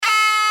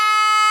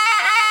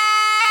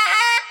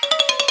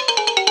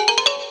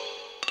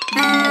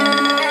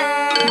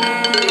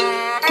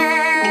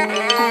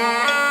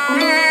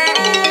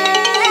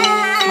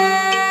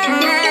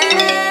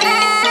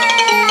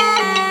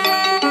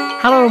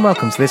Hello and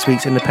welcome to this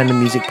week's Independent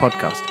Music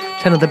Podcast.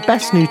 10 of the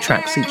best new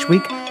tracks each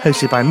week,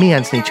 hosted by me,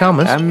 Anthony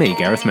Chalmers. And me,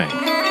 Gareth May.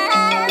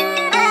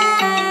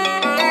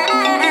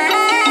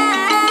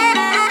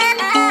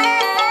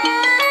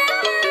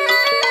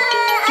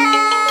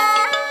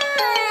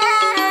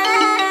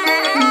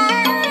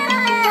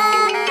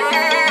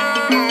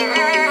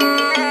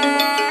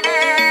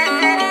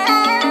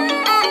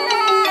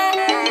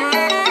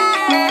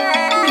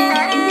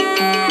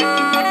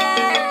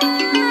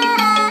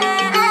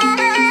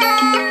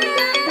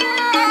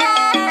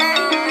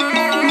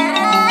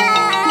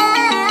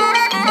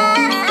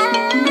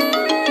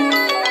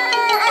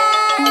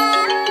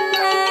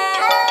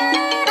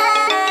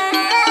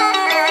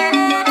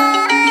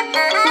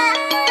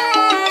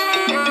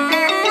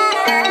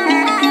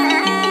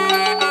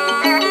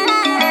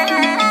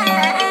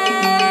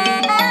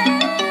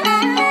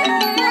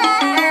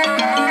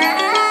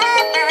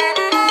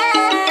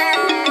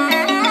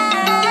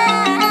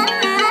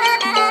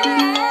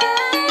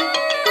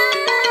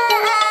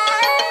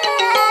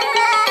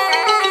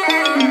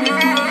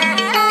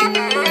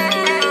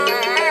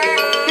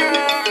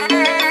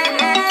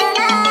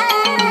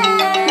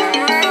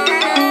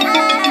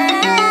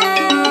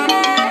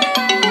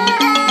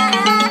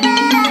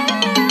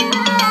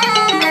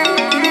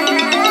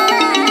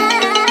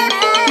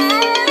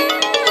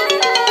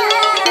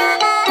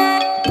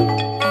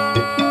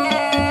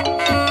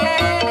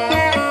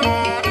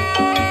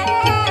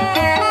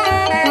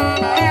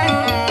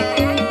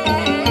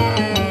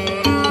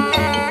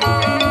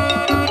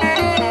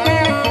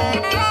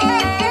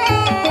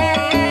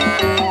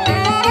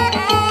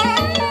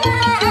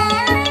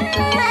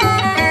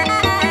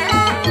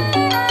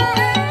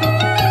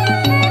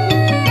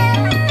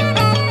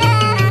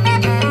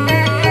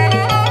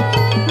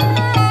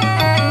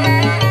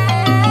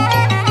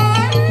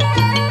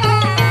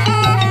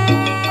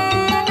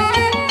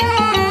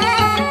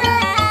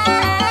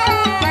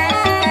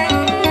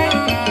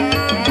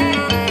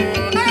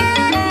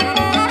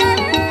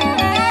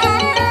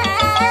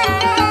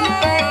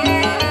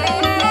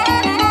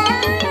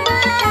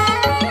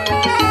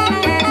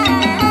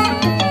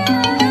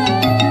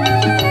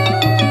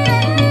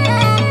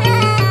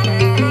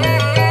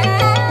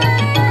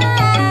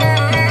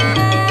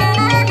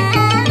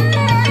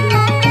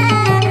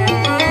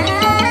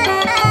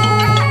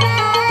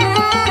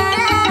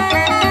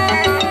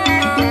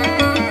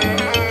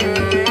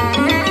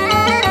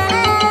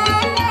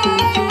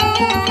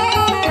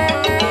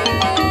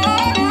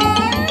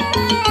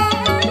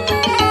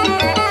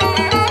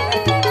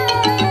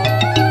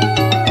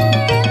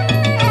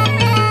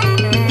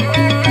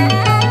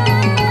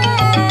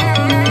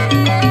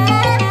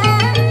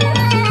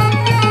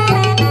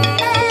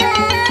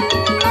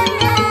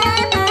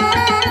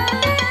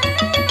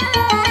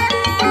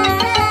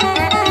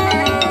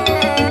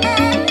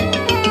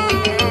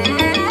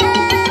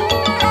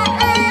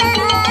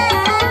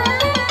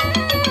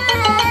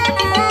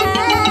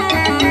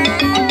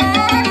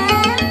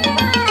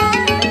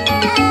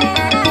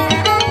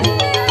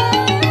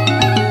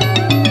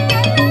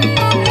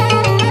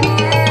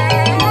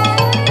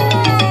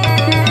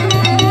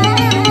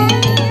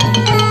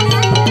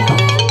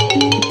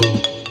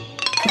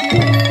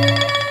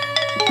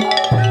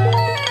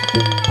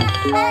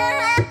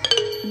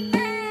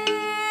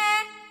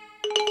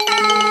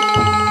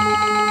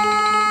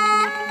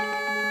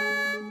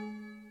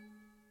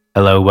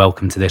 Hello,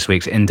 welcome to this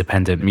week's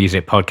Independent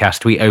Music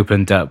Podcast. We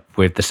opened up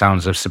with the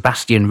sounds of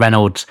Sebastian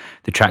Reynolds,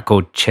 the track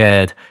called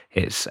Cherd.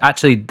 It's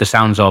actually the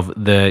sounds of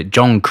the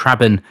John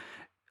Crabbin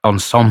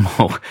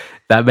Ensemble.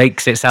 That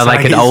makes it sound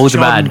like an old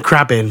man. John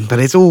Crabbin, but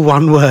it's all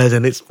one word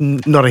and it's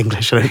not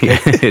English. I don't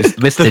think. It's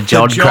Mr.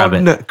 John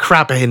Crabbin. John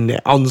Crabbin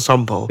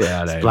Ensemble.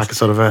 Yeah, I know. It's like a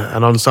sort of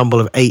an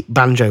ensemble of 8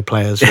 banjo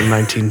players from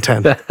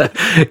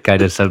 1910.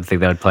 Kind of something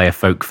they would play a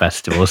folk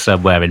festival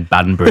somewhere in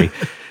Banbury.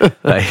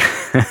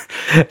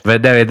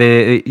 But no,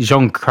 the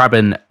John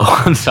Crabbin,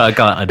 so I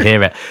can't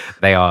unhear it.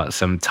 They are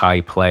some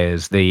Thai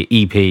players. The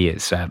EP,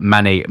 it's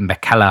Mani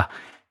Mekala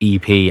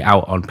EP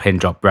out on Pin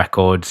Drop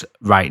Records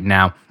right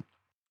now.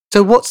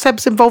 So what's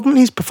Seb's involvement?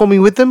 He's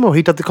performing with them or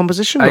he did the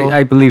composition?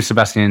 I believe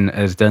Sebastian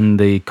has done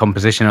the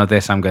composition of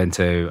this. I'm going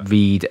to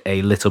read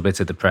a little bit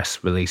of the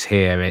press release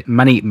here.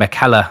 Mani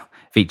Mekala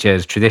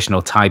features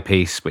traditional Thai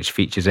piece, which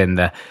features in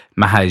the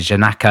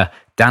Mahajanaka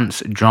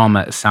dance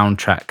drama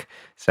soundtrack.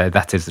 So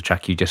that is the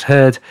track you just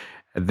heard.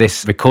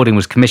 This recording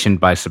was commissioned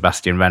by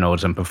Sebastian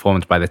Reynolds and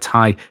performed by the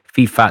Thai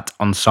Phiphat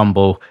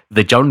Ensemble,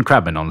 the John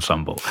Crabbin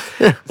Ensemble.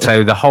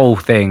 So the whole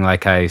thing,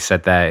 like I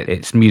said there,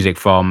 it's music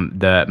from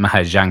the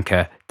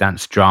Mahajanka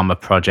dance drama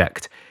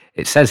project.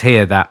 It says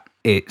here that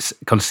it's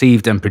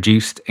conceived and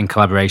produced in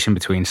collaboration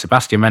between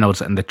Sebastian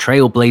Reynolds and the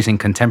trailblazing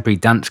contemporary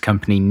dance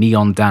company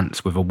Neon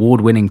Dance with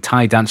award-winning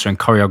Thai dancer and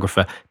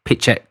choreographer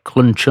Pichet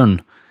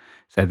Klunchun.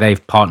 So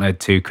they've partnered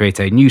to create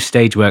a new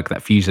stage work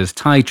that fuses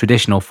Thai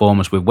traditional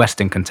forms with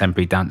Western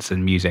contemporary dance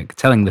and music,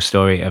 telling the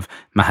story of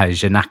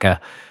Mahajanaka,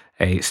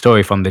 a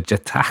story from the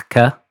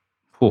Jataka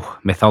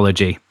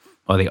mythology,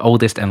 or the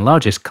oldest and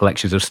largest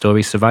collections of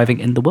stories surviving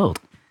in the world.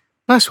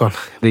 Nice one.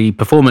 The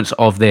performance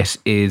of this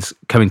is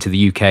coming to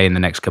the UK in the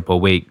next couple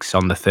of weeks.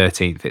 On the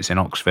 13th, it's in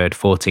Oxford,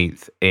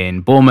 14th in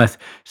Bournemouth,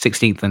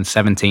 16th and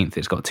 17th.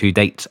 It's got 2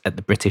 dates at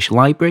the British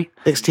Library.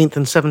 16th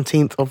and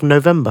 17th of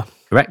November.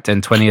 Correct,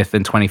 and 20th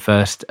and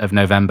 21st of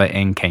November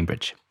in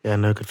Cambridge. Yeah,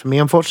 no good for me,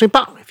 unfortunately.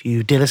 But if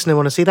you, dear listener,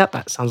 want to see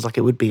that sounds like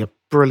it would be a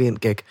brilliant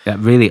gig. Yeah,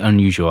 really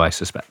unusual, I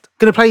suspect.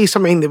 Going to play you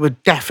something that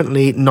would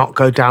definitely not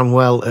go down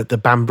well at the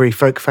Banbury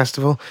Folk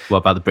Festival. What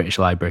about the British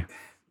Library?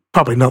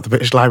 Probably not the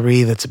British Library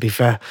either, to be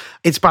fair.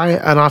 It's by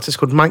an artist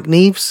called Mike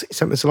Neves. He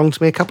sent this along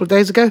to me a couple of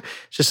days ago.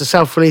 It's just a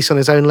self-release on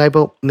his own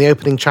label. And the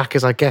opening track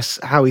is, I guess,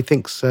 how he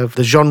thinks of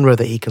the genre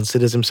that he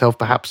considers himself,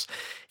 perhaps.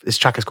 This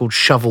track is called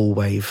Shovel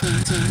Wave.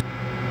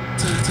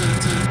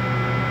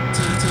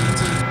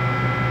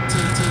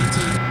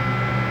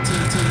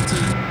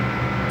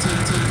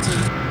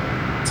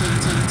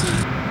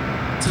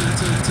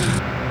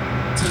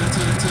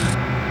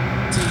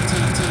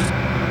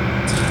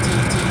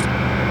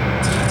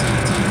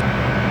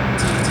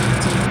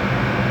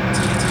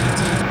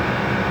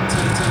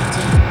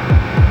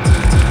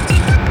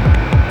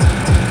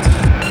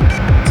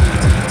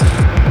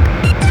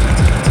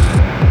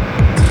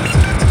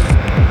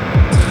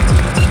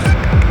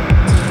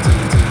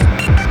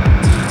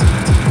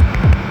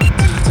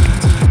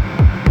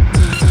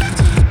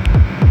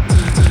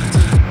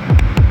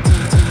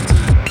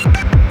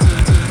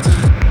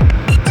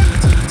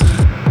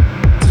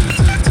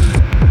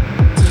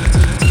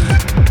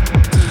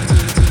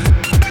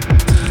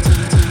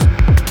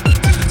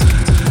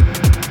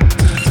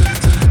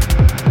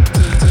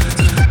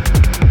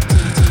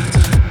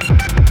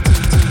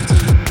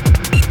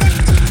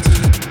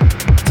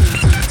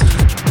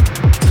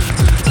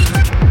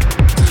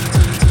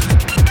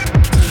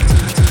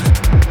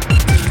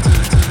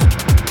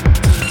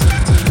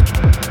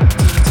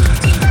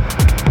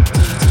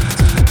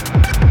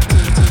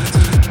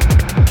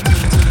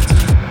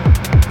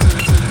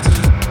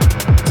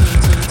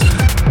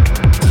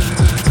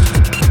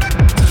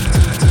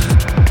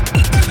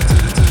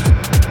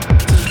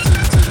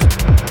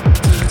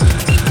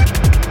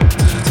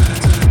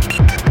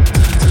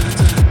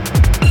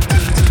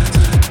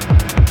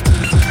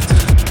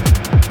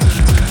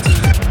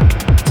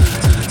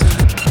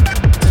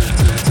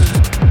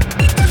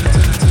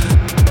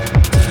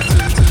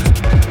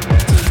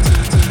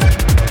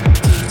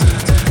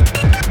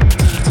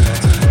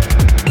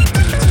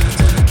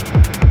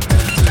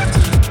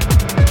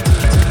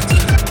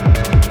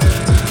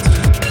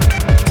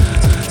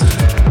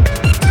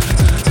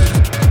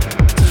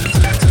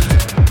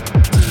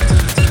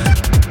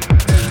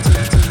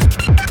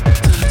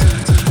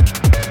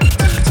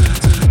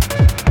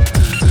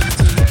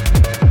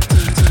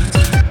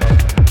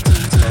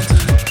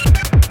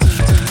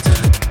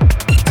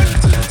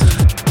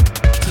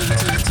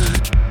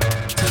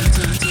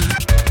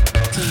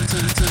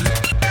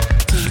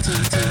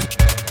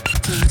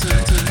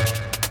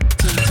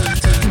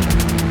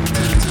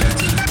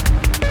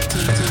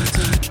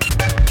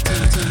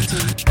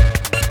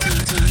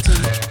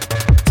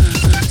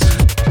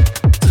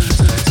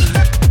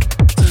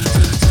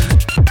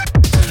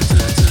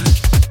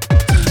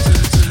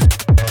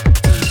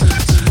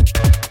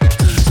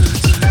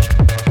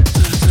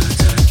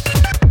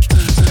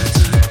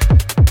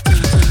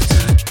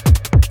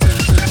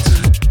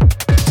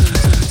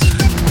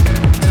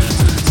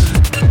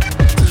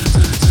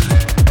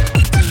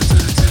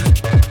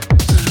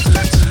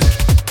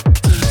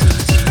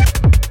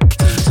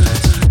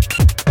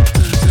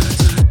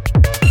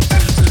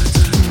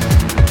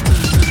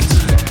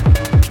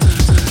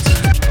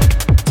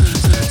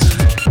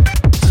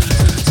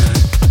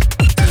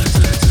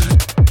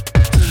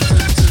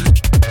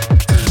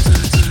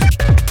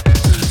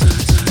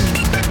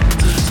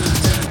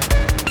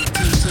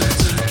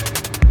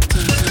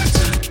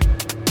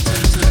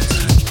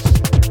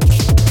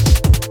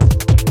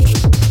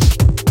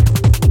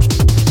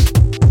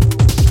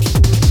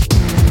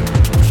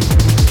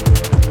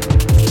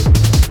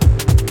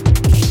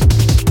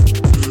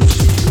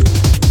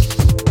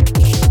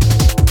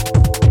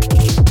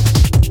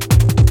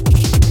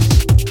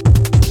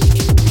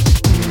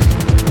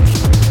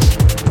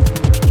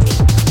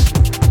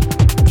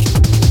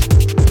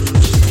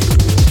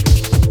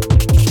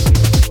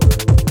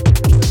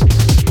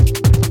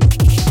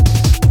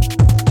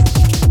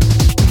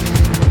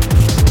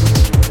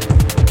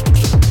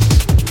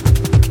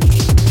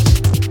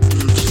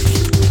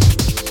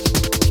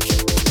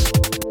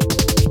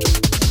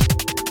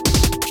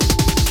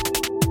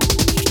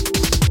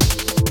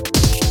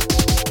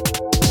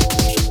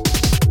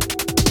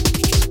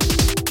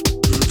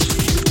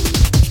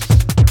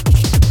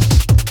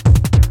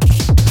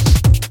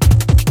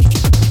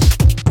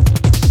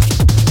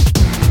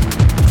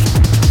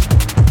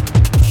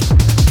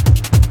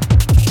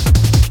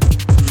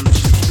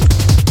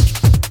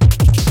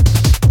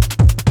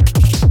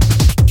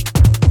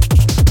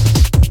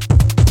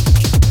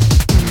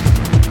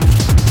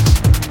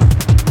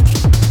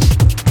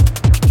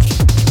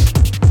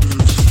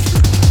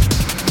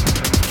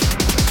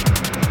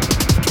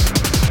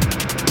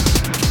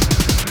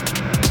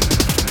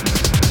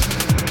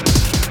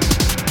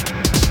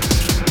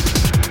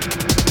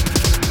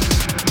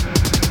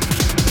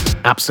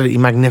 Absolutely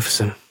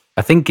magnificent.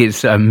 I think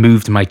it's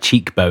moved my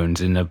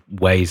cheekbones in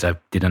ways I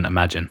didn't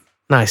imagine.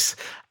 Nice.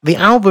 The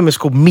album is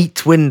called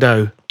Meet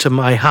Window to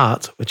My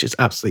Heart, which is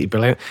absolutely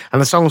brilliant.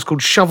 And the song's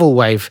called Shovel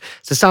Wave.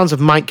 It's the sounds of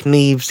Mike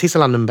Neves. He's a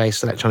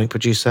London-based electronic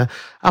producer.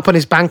 Up on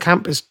his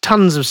Bandcamp, there's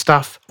tons of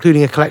stuff,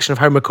 including a collection of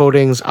home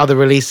recordings, other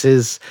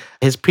releases.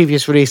 His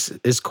previous release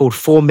is called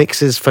 4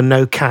 Mixes for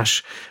No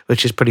Cash,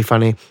 which is pretty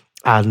funny.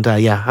 And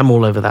I'm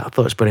all over that. I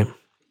thought it was brilliant.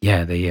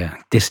 Yeah, the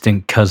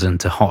distant cousin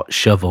to Hot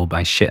Shovel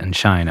by Shit and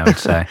Shine, I would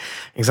say.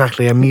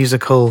 Exactly, a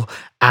musical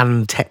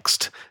and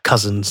text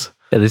cousins.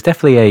 Yeah, there's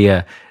definitely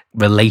a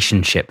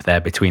relationship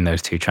there between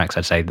those two tracks,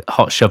 I'd say.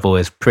 Hot Shovel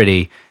is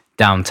pretty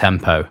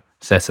down-tempo,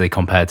 certainly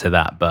compared to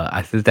that, but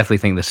I definitely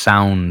think the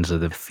sounds or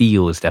the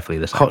feel is definitely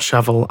the same. Hot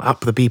Shovel, up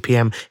the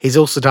BPM. He's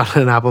also done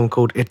an album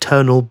called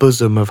Eternal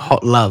Bosom of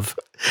Hot Love,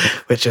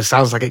 which just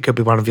sounds like it could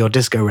be one of your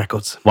disco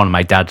records. One of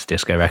my dad's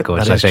disco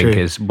records, I think,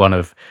 is one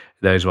of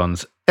those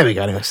ones. There we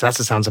go. Anyway, so that's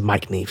the sounds of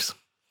Mike Neves.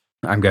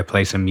 I'm going to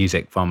play some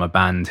music from a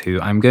band who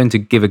I'm going to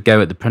give a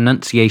go at the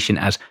pronunciation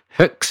as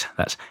Hex.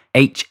 That's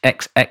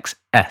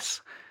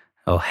HXXS.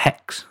 Or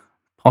Hex,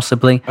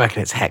 possibly. I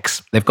reckon it's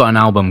Hex. They've got an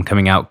album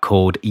coming out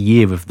called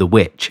Year of the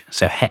Witch,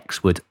 so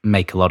Hex would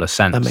make a lot of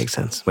sense. That makes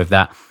sense. With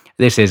that.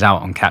 This is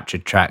out on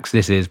Captured Tracks.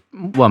 This is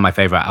one of my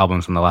favourite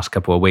albums from the last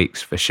couple of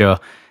weeks, for sure.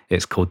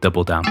 It's called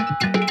Double Down.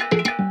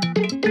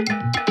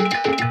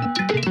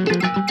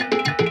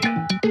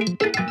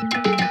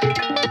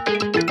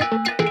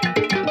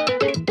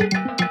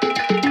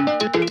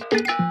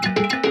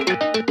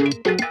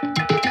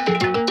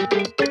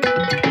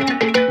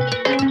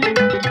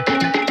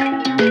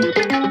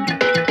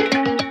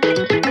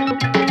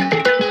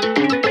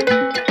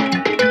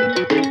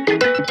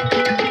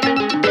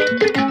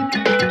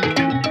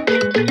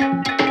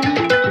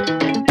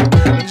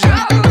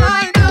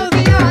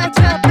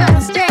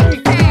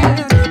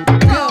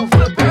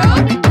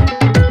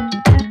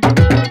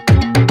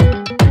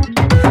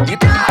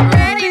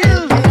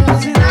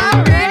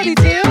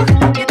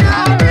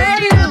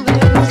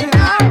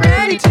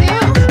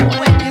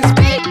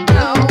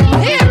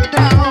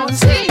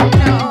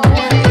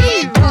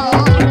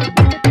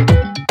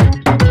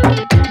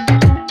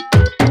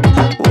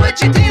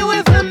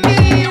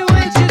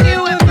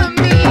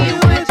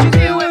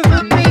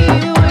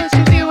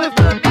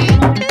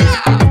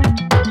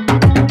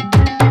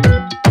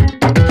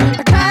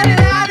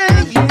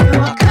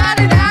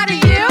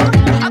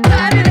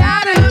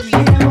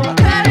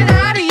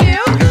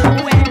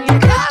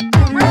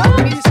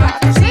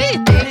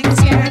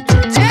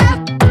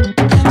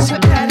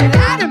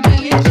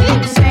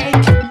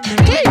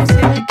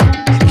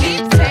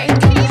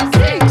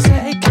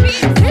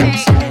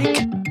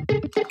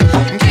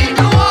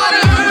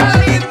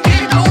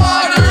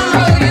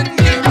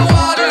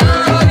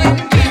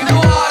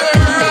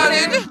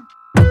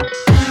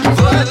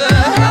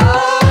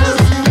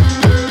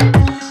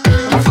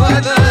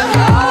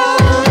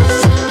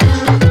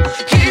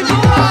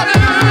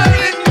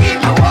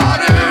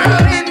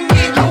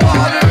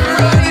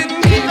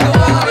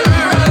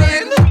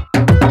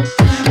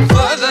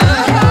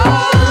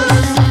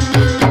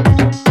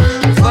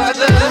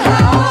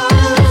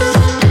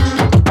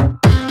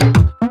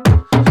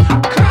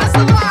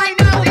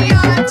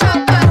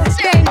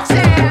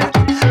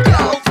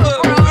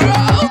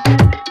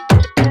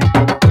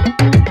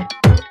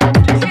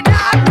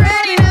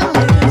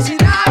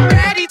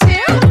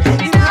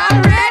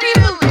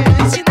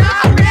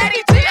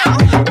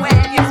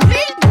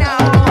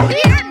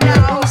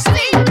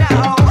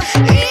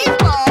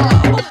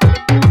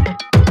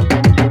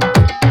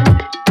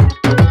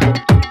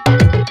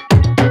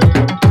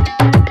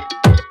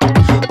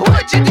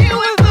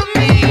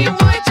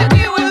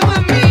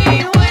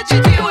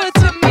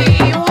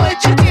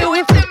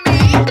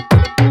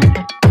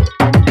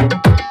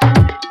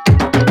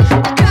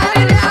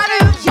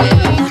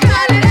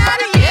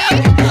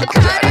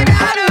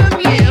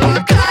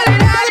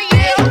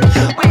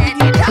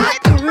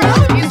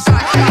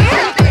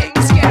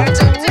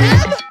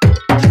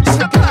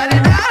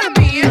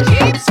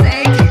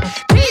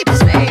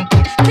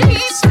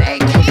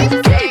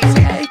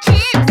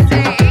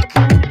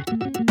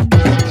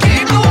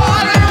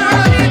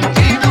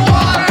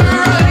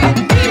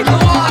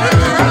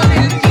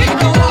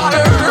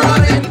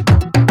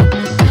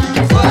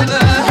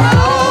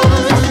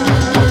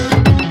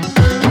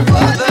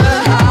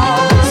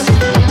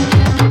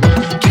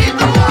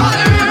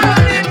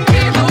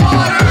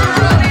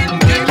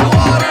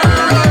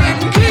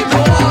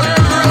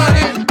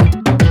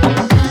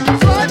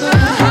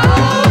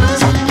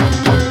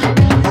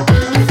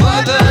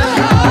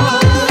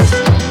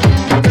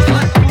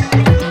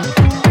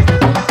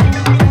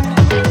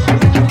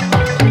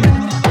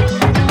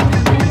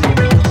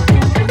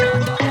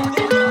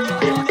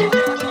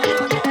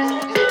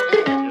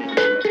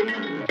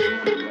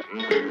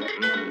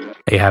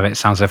 There you have it.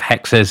 Sounds of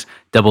Hexes.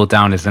 Double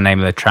Down is the name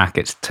of the track.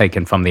 It's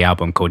taken from the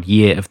album called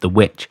Year of the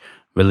Witch,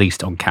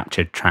 released on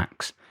Captured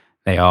Tracks.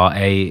 They are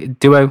a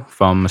duo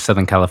from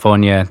Southern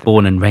California,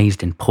 born and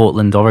raised in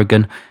Portland,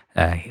 Oregon,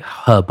 a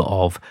hub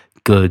of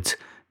good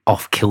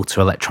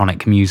off-kilter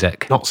electronic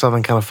music. Not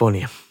Southern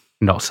California.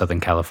 Not Southern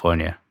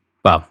California.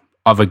 Well,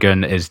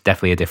 Oregon is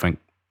definitely a different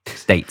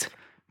state,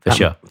 for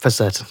sure. For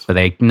certain. So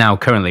they now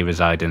currently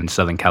reside in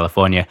Southern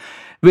California.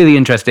 Really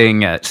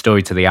interesting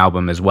story to the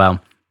album as well.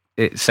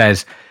 It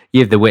says,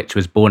 Year of the Witch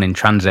was born in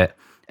transit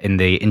in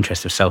the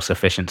interest of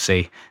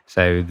self-sufficiency.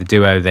 So the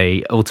duo,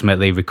 they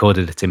ultimately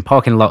recorded it in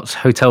parking lots,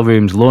 hotel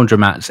rooms,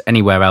 laundromats,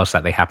 anywhere else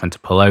that they happened to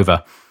pull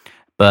over.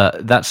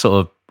 But that's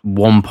sort of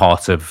one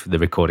part of the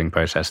recording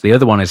process. The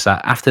other one is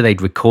that after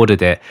they'd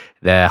recorded it,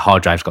 their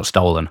hard drives got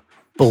stolen.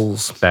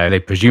 Balls. So they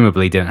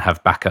presumably didn't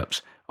have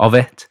backups of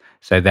it.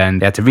 So then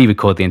they had to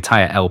re-record the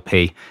entire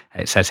LP.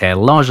 It says here,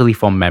 largely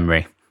from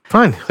memory.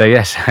 Fine. So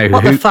yes.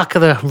 What the fuck are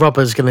the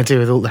robbers going to do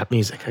with all that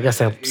music? I guess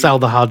they'll sell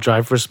the hard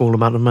drive for a small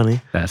amount of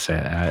money. That's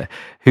it.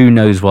 Who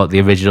knows what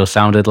the original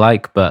sounded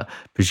like, but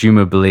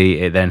presumably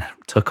it then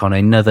took on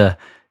another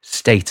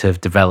state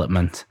of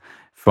development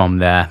from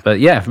there. But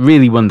yeah,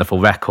 really wonderful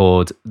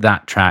record.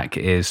 That track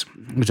is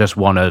just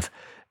one of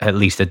at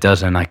least a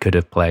dozen I could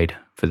have played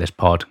for this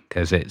pod,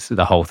 because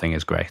the whole thing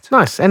is great.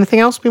 Nice. Anything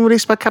else been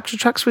released by Captured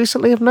Tracks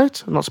recently of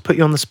note? Not to put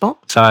you on the spot.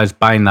 So I was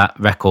buying that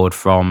record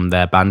from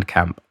their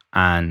Bandcamp,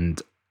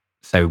 and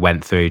so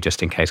went through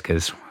just in case,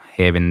 because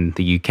here in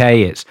the UK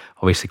it's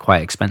obviously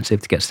quite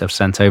expensive to get stuff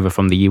sent over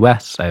from the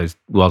US. So I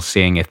was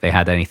seeing if they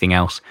had anything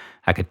else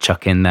I could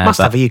chuck in there. Must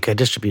have a UK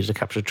distributor,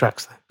 Captured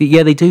Tracks, though.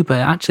 Yeah, they do, but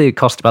actually it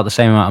cost about the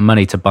same amount of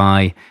money to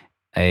buy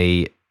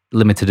a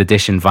limited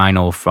edition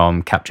vinyl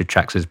from Captured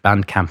Tracks'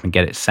 Bandcamp and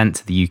get it sent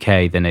to the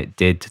UK than it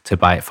did to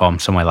buy it from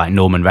somewhere like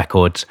Norman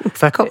Records.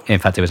 Fair cop. In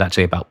fact, it was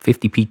actually about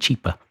 50p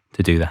cheaper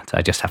to do that.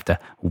 I just have to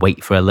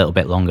wait for a little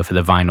bit longer for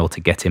the vinyl to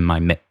get in my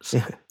mitts.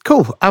 Yeah.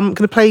 Cool. I'm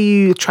going to play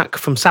you a track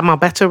from Sam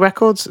Arbetta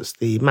Records. It's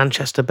the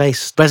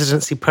Manchester-based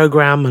residency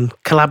program and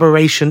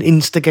collaboration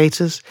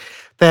instigators.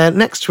 Their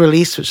next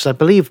release, which I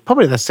believe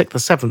probably their 6th or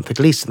 7th, at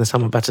least in the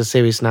Sam Arbetta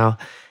series now,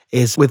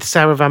 is with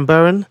Sarah Van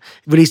Buren,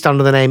 released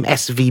under the name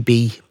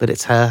SVB, but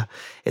it's her.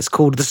 It's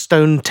called The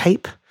Stone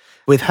Tape,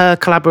 with her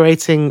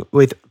collaborating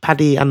with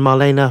Paddy and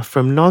Marlena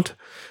from Nod,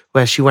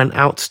 where she went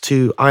out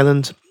to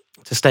Ireland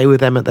to stay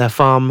with them at their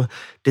farm,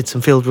 did some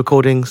field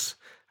recordings,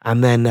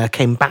 and then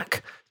came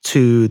back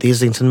to the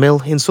Islington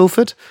Mill in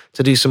Salford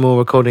to do some more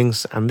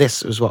recordings, and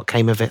this was what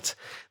came of it.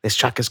 This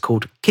track is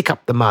called Kick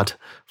Up the Mud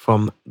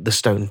from The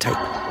Stone Tape.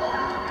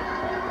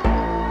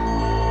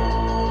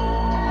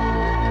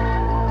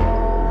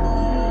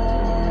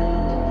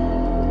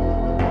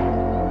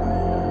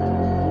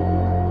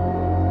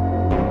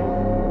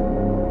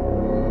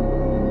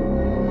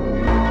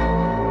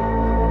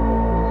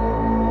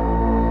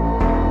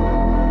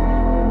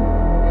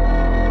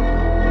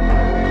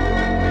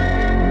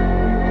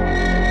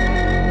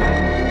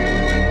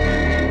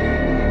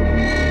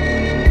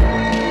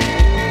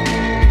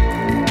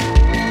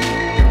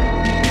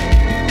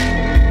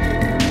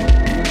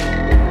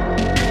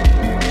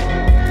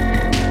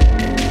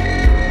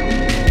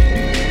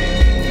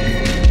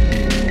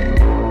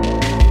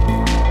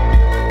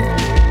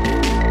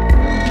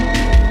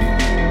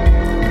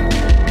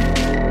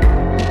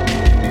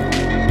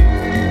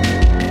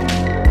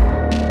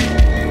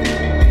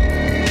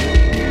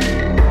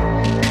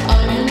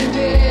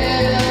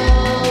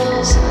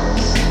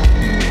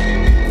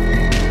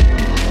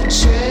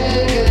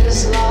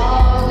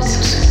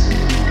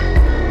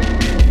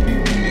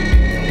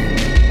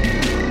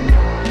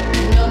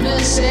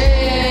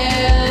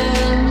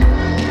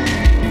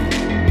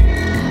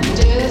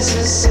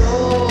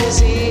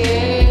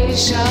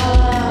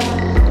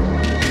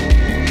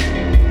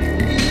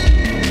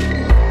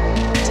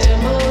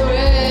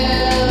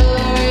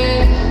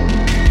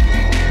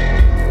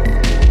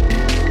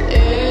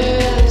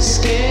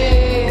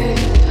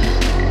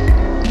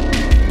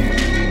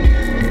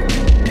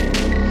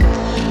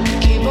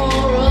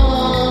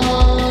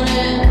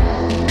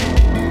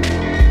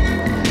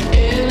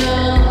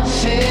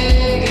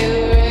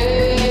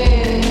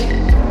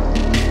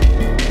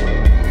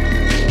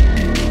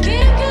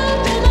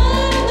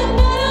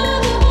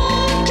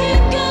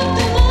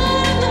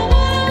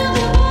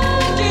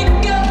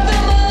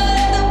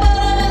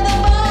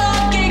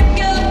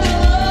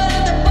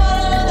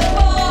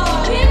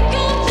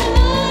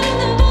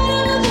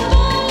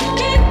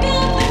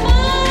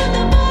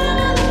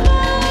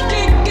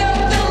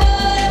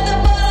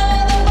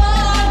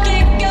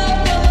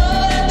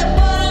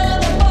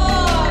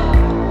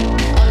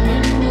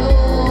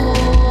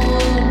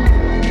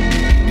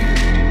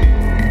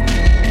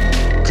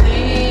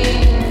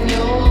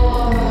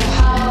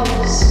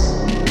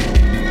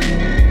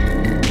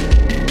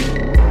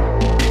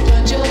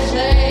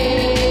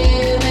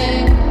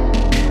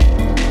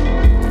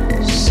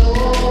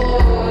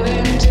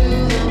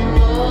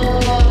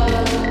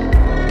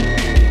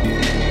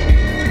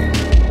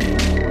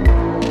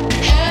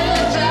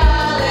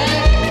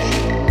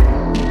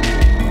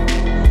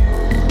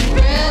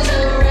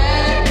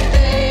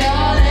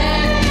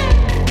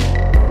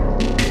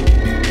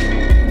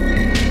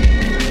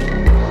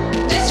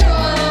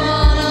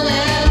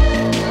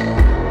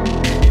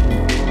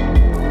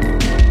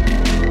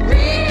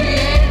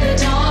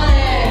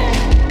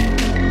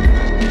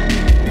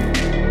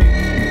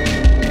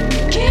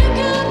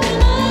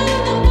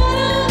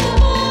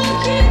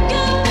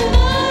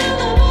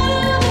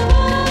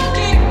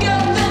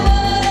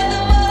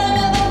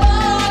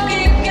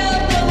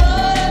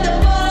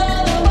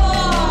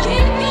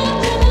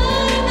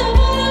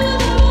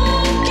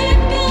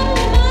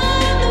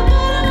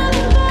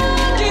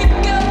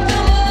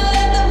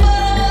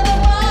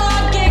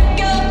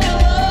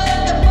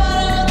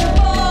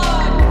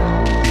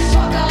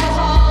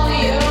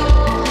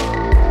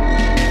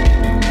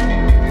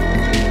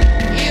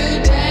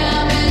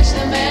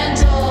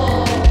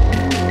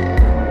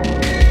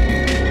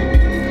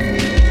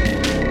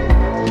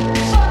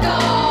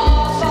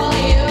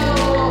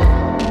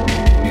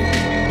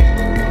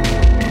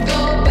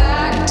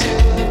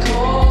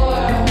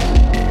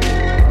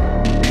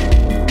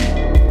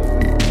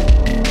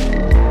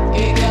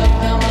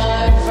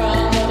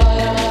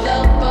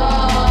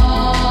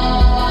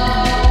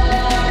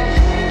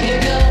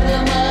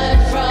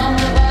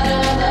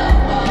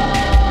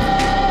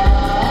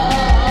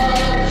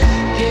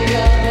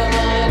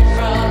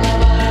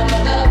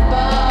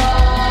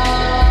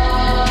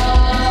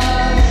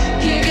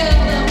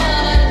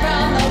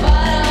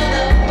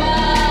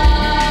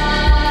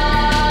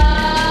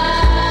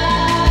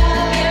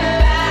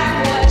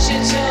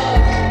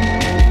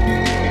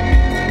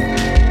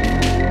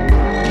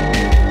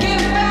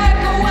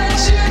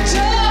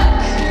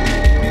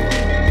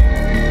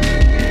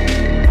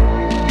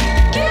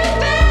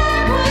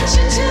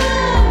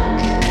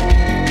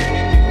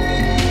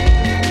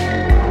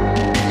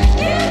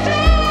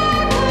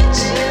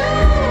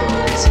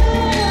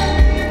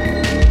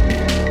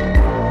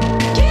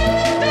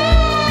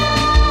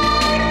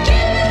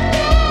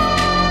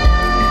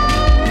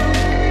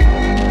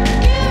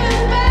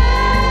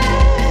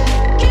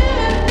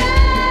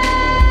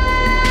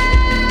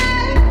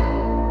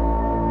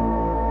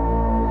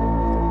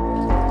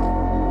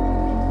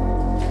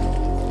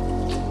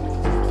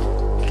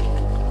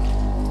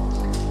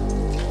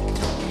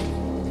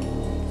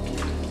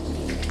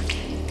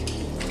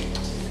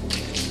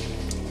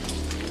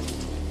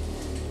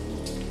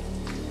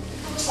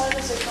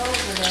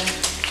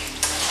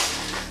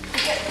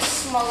 you get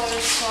smaller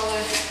and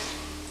smaller.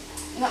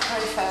 Not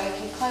very far, you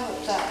can climb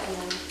up that and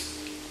then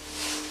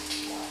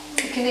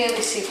you can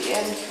nearly see the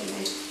end from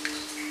me.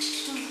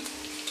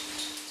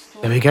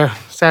 There we go.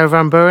 Sarah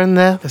Van Buren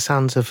there. The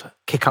sounds of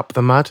Kick Up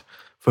the Mud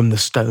from the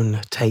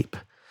Stone tape.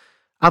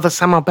 Other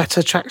Sam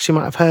Alberta tracks you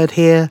might have heard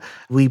here.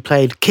 We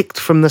played Kicked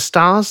from the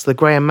Stars, the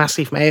Graham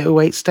Massey from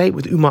 808 State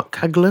with Umar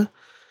Kagler.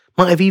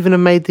 Might have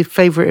even made the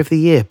favourite of the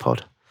year,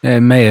 Pod.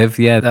 It may have,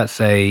 yeah.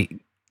 That's a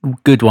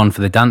good one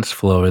for the dance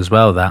floor as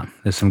well, that.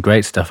 There's some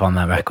great stuff on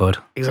that record.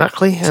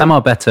 Exactly. Sam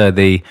Alberta,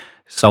 the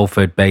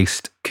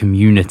Salford-based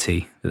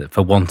community,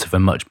 for want of a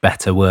much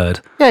better word.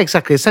 Yeah,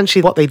 exactly.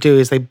 Essentially what they do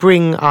is they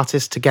bring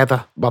artists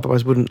together,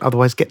 wouldn't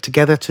otherwise get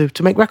together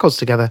to make records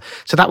together.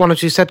 So that one,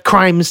 as you said,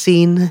 Crime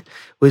Scene,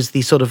 was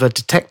the sort of a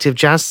detective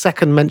jazz,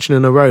 second mention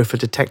in a row for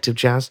detective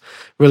jazz,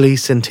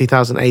 release in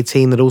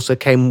 2018 that also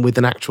came with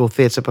an actual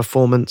theatre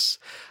performance.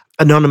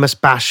 Anonymous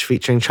Bash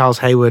featuring Charles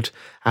Hayward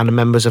and the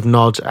members of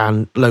Nod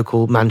and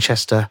local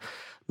Manchester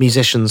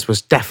musicians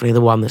was definitely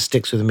the one that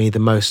sticks with me the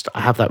most.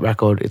 I have that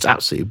record. It's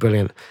absolutely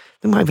brilliant.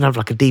 They might even have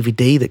like a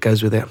DVD that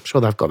goes with it. I'm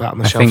sure they've got that on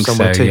the shelf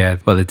somewhere too. Yeah.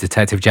 Well, the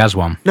Detective Jazz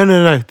one. No.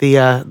 The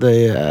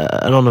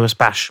Anonymous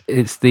Bash.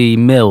 It's the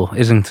mill,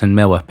 Islington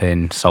Mill up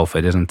in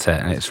Salford, isn't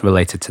it? And it's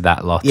related to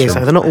that lot. Yeah, so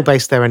they're not all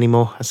based there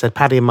anymore. I said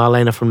Paddy and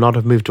Marlena from Nod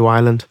have moved to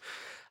Ireland.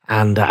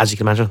 And as you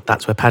can imagine,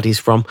 that's where Paddy's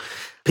from.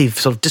 People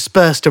sort of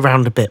dispersed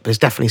around a bit, but it's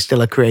definitely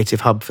still a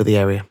creative hub for the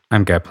area.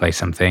 I'm going to play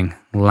something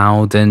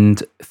loud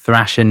and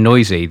thrash and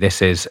noisy.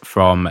 This is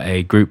from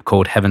a group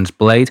called Heaven's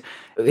Blade.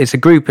 It's a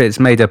group, it's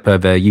made up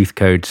of a Youth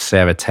Code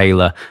Sarah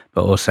Taylor,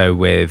 but also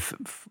with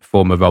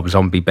former Rob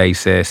Zombie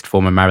bassist,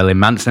 former Marilyn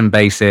Manson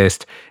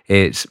bassist.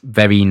 It's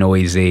very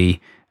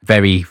noisy,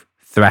 very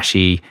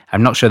thrashy.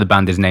 I'm not sure the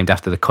band is named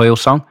after the Coil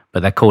song,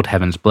 but they're called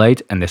Heaven's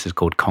Blade, and this is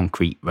called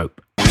Concrete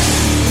Rope.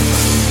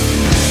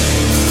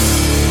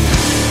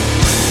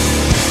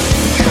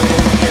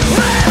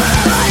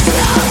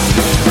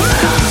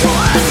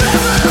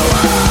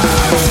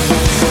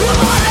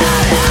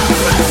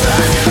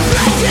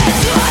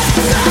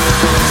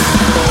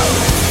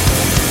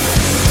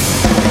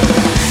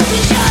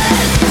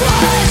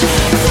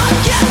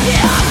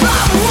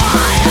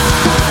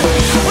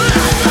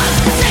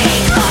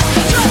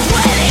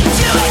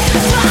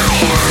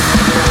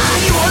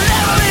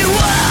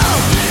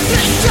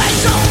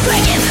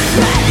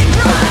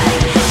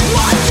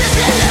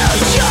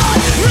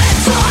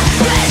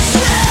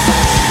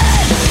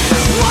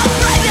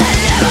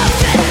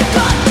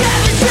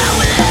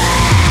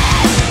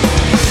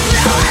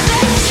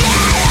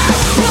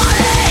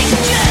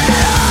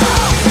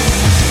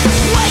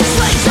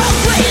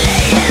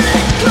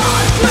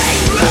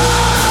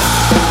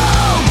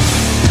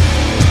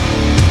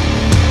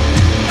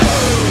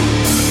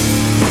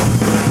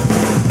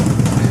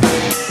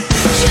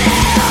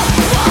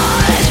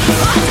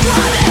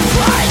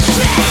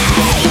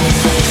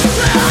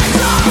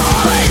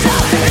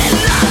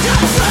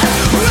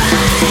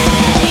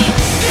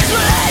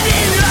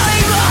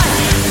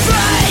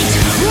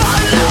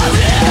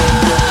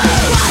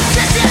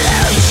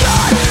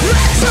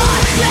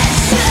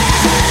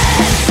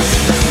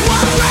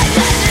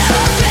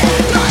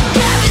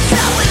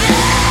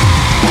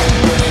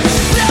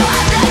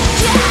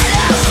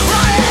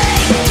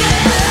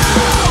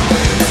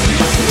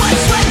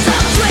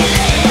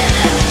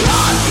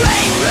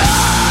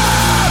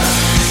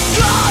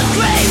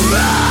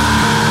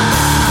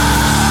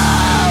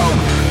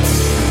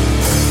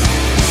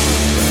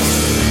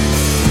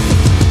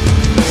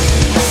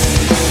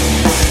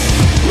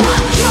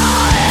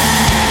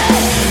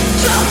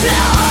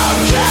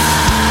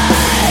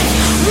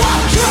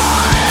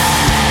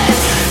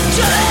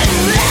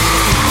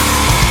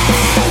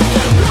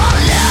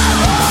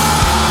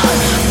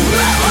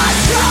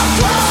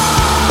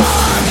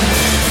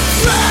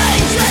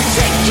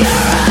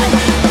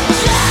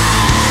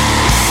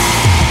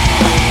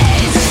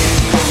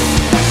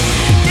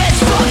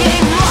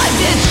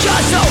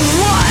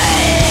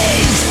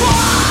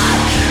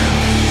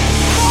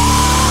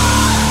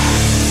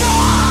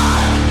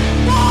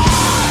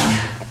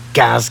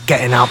 Gaz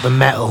getting out the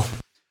metal.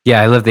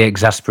 Yeah, I love the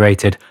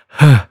exasperated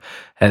at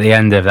the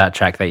end of that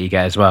track that you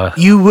get as well.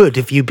 You would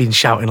if you'd been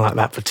shouting like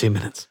that for 2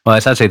 minutes. Well,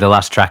 it's actually the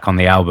last track on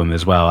the album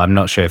as well. I'm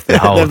not sure if the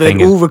whole thing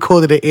They've all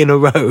recorded it in a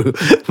row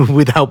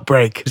without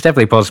break. It's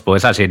definitely possible.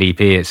 It's actually an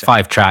EP. It's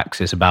 5 tracks.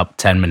 It's about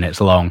 10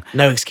 minutes long.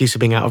 No excuse for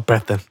being out of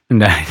breath then.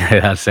 No,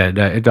 that's it.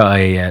 No, not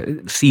a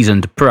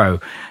seasoned pro.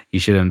 You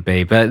shouldn't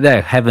be. But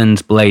there,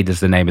 Heaven's Blade is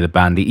the name of the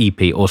band. The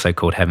EP, also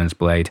called Heaven's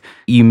Blade.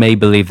 You may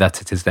believe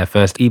that it is their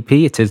first EP.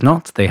 It is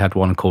not. They had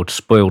one called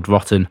Spoiled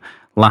Rotten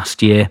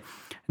last year.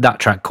 That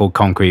track called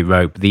Concrete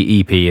Rope, the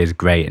EP is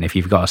great. And if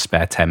you've got a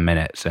spare 10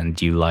 minutes and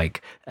you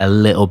like a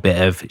little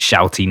bit of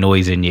shouty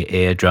noise in your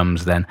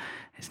eardrums, then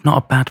it's not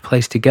a bad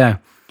place to go.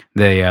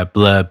 The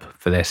blurb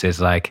for this is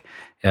like,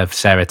 of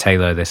Sarah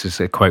Taylor, this is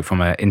a quote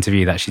from an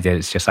interview that she did.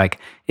 It's just like,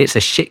 it's a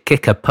shit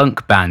kicker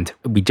punk band.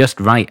 We just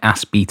write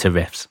ass beater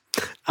riffs.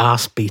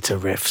 Arse beater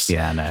riffs.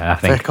 Yeah, no, I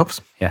Fair think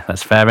cops. yeah,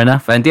 that's fair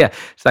enough. And yeah,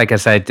 so like I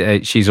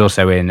said, she's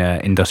also in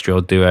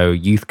industrial duo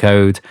Youth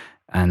Code,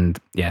 and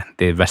yeah,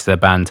 the rest of the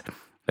band.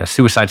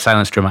 Suicide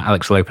Silence drummer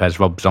Alex Lopez,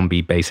 Rob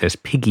Zombie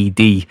bassist Piggy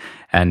D,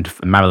 and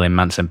Marilyn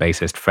Manson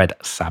bassist Fred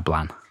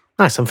Sablan.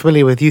 Nice. I'm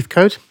familiar with Youth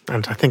Code,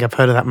 and I think I've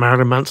heard of that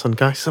Marilyn Manson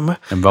guy somewhere.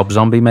 And Rob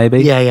Zombie, maybe?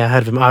 Yeah, I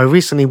heard of him.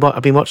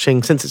 I've been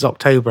watching, since it's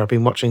October, I've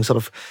been watching sort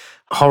of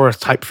horror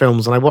type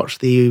films, and I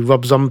watched the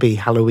Rob Zombie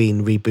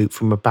Halloween reboot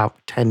from about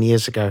 10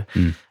 years ago,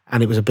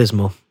 and it was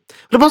abysmal.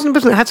 But it wasn't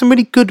abysmal. It had some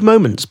really good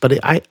moments, but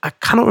I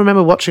cannot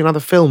remember watching another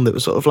film that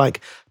was sort of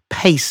like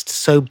paced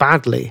so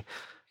badly.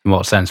 In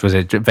what sense? Was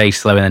it very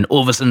slow and then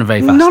all of a sudden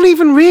very fast? Not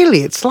even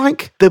really. It's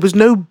like there was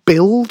no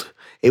build.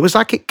 It was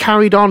like it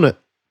carried on at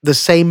the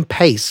same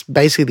pace,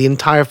 basically the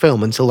entire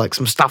film, until like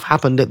some stuff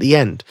happened at the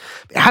end.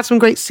 It had some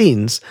great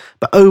scenes,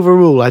 but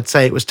overall I'd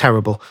say it was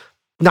terrible.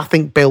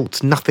 Nothing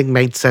built, nothing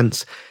made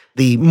sense.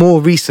 The more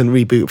recent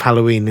reboot of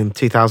Halloween in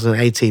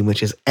 2018,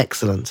 which is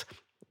excellent,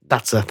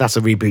 that's a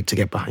reboot to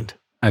get behind.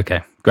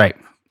 Okay, great.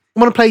 I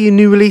want to play you a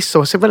new release,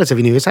 or I said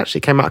relatively new. It actually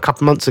came out a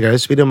couple of months ago.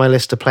 It's been on my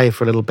list to play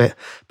for a little bit,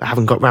 but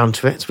haven't got round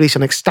to it. It's released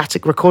on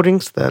Ecstatic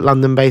Recordings, the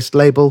London-based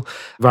label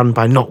run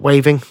by Not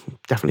Waving.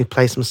 Definitely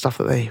play some stuff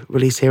that they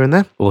release here and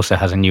there. Also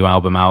has a new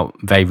album out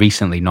very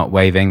recently, Not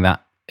Waving.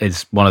 That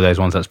is one of those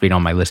ones that's been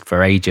on my list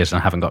for ages and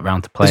I haven't got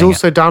round to playing. He's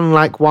also done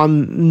like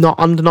one not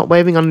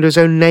Waving, under his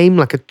own name,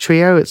 like a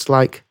trio. It's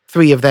like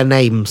 3 of their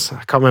names.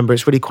 I can't remember.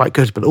 It's really quite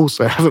good, but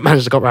also I haven't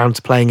managed to get around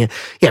to playing it.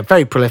 Yeah,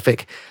 very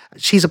prolific.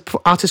 She's an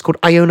artist called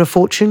Iona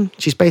Fortune.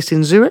 She's based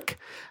in Zurich.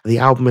 The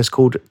album is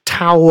called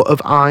Tao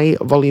of I,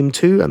 Volume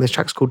 2, and this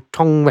track's called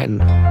Tong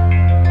Ren.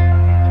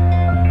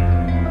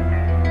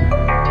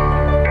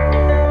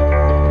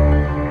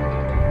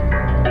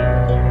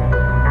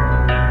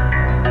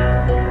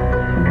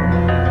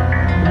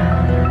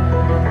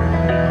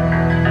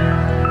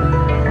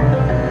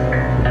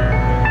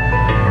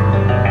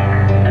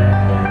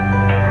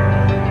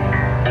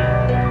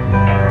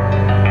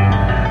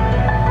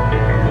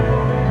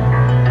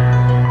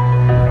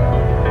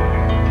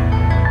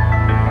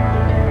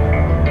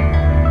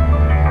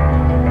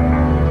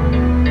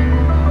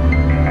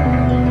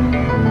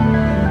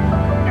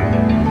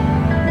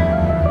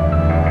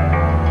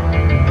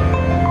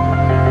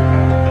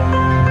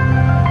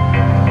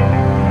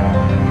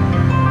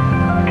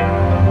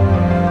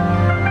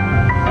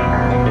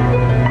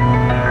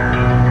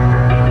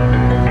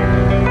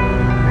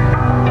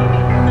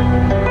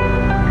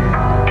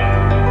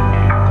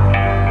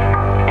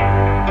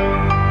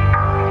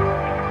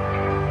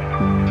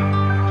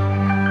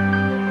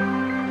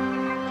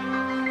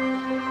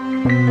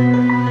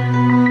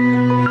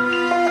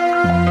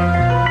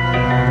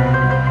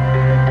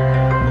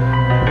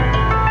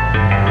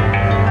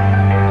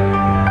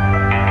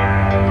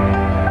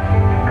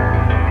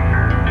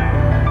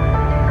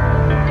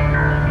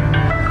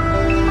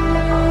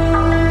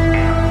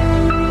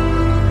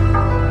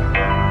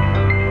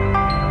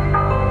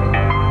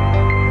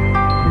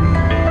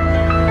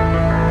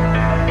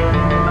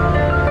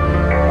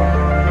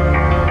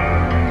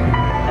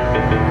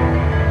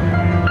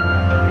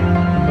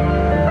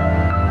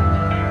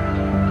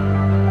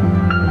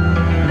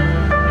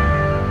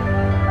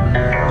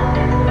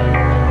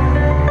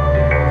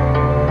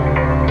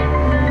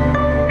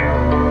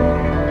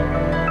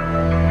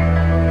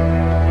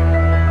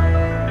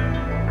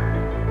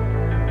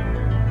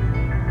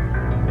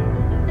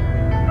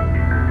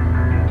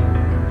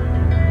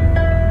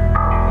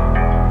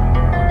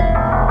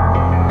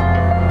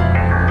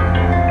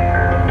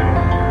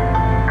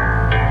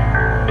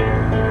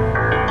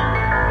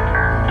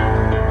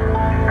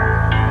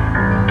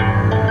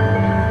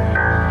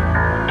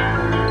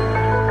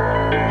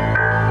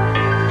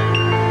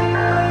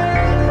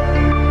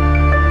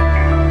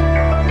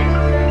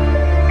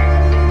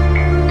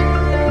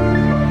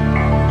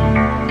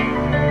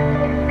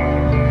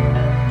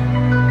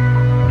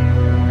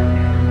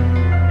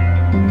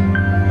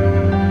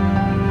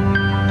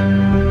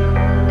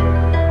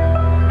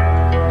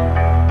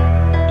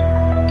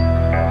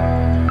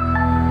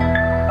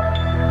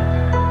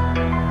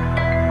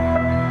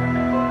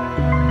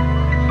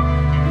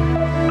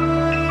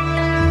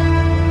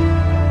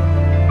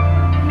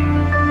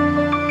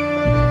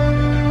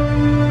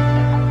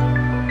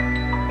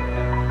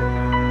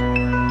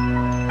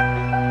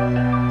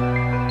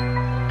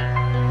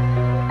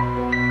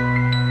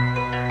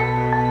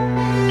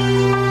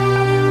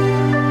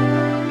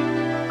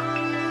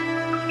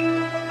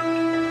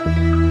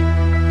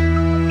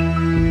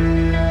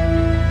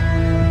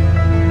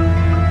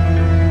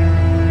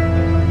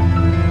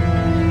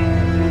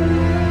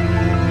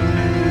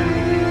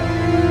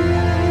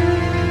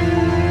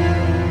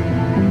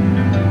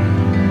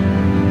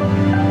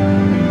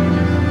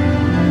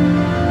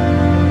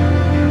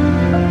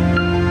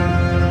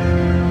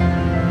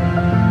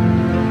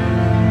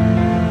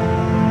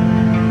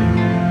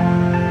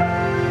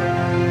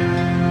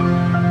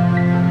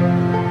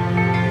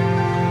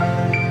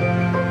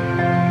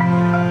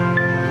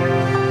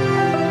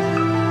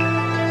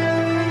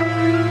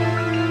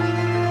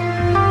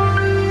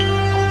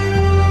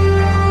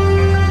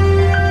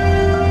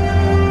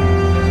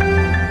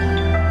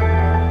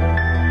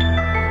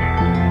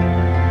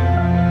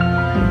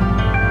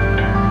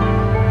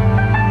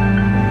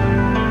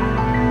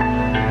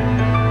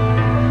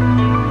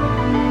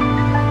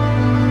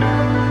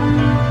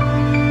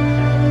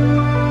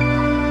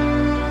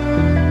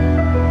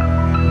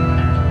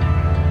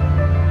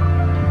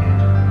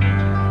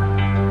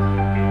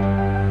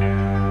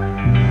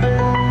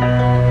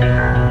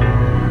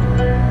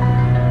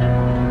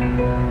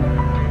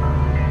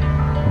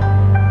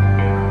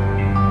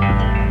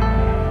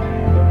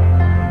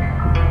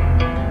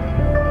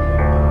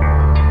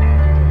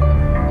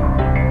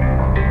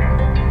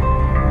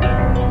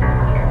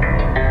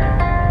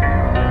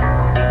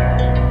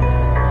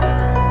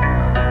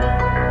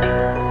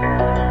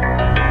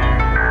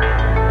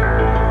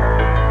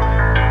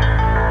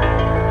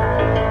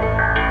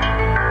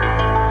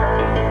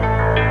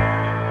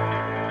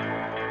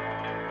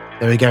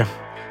 There we go.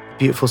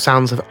 Beautiful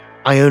sounds of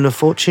Iona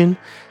Fortune.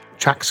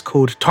 Track's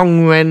called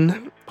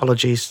Tongren.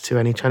 Apologies to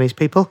any Chinese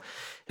people.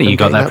 I think you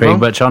got that pretty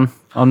much on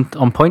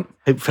point.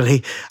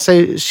 Hopefully.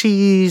 So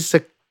she's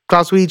a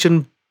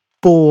Glaswegian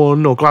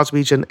born or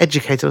Glaswegian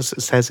educated, as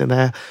it says in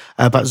there,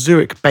 but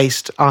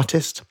Zurich-based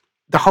artist.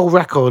 The whole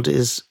record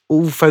is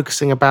all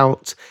focusing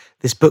about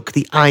this book,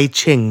 the I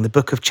Ching, the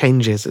Book of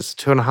Changes. It's a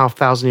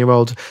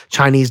 2,500-year-old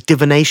Chinese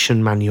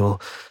divination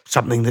manual,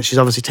 something that she's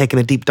obviously taken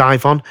a deep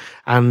dive on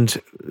and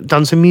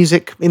done some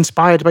music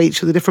inspired by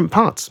each of the different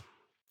parts.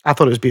 I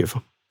thought it was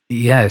beautiful.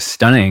 Yeah, it's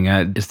stunning.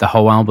 Is the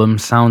whole album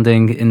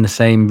sounding in the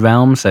same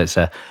realm? So it's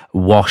a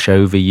wash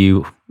over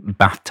you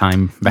bath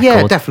time record?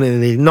 Yeah,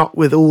 definitely. Not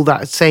with all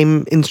that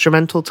same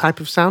instrumental type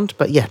of sound,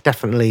 but yeah,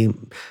 definitely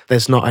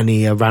there's not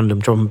any random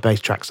drum and bass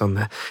tracks on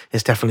there.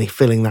 It's definitely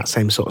filling that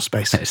same sort of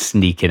space.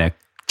 Sneaking a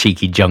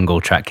cheeky jungle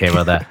track here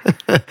or there.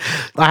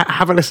 I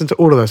haven't listened to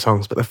all of those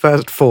songs, but the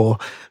first 4,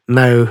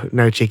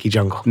 no cheeky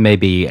jungle.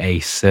 Maybe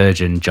a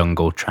Surgeon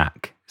jungle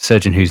track.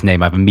 Surgeon whose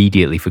name I've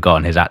immediately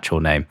forgotten his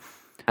actual name.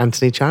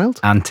 Anthony Child?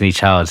 Anthony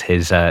Childs,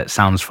 his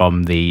sounds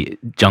from the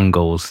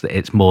jungles.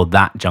 It's more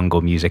that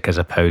jungle music as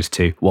opposed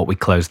to what we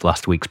closed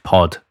last week's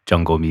pod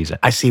jungle music.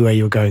 I see where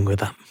you're going with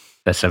that.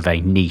 That's a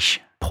very niche,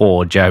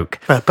 poor joke.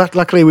 But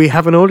luckily we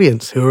have an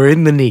audience who are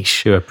in the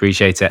niche. Who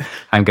appreciate it.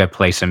 I'm going to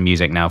play some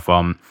music now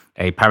from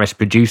a Paris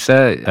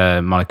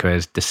producer. Moniker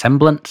is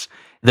Dissemblance.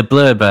 The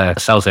blurb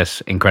sells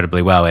this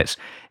incredibly well. It's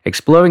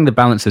exploring the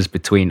balances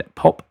between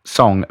pop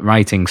song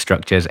writing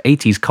structures,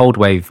 80s cold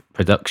wave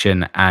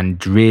production, and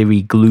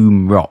dreary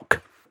gloom rock.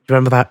 Do you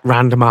remember that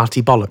Random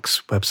Arty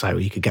Bollocks website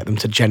where you could get them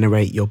to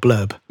generate your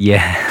blurb?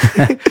 Yeah,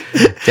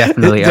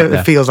 definitely.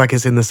 It feels like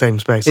it's in the same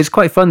space. It's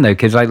quite fun though,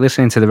 because like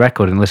listening to the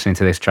record and listening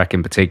to this track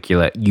in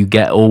particular, you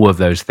get all of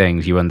those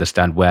things. You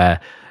understand where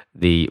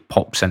the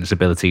pop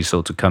sensibility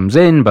sort of comes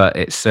in, but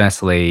it's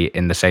certainly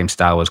in the same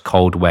style as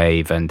cold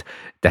wave and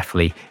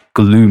definitely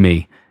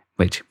gloomy,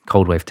 which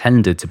cold wave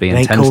tended to be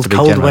and tends called to be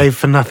cold generally. wave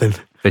for nothing.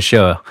 For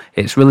sure.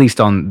 It's released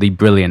on the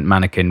brilliant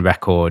Mannequin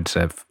Records.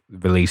 Have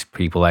released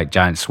people like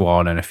Giant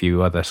Swan and a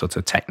few other sorts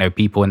of techno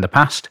people in the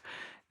past.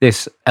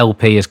 This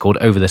LP is called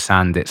Over the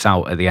Sand. It's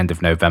out at the end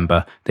of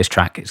November. This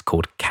track is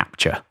called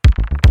Capture.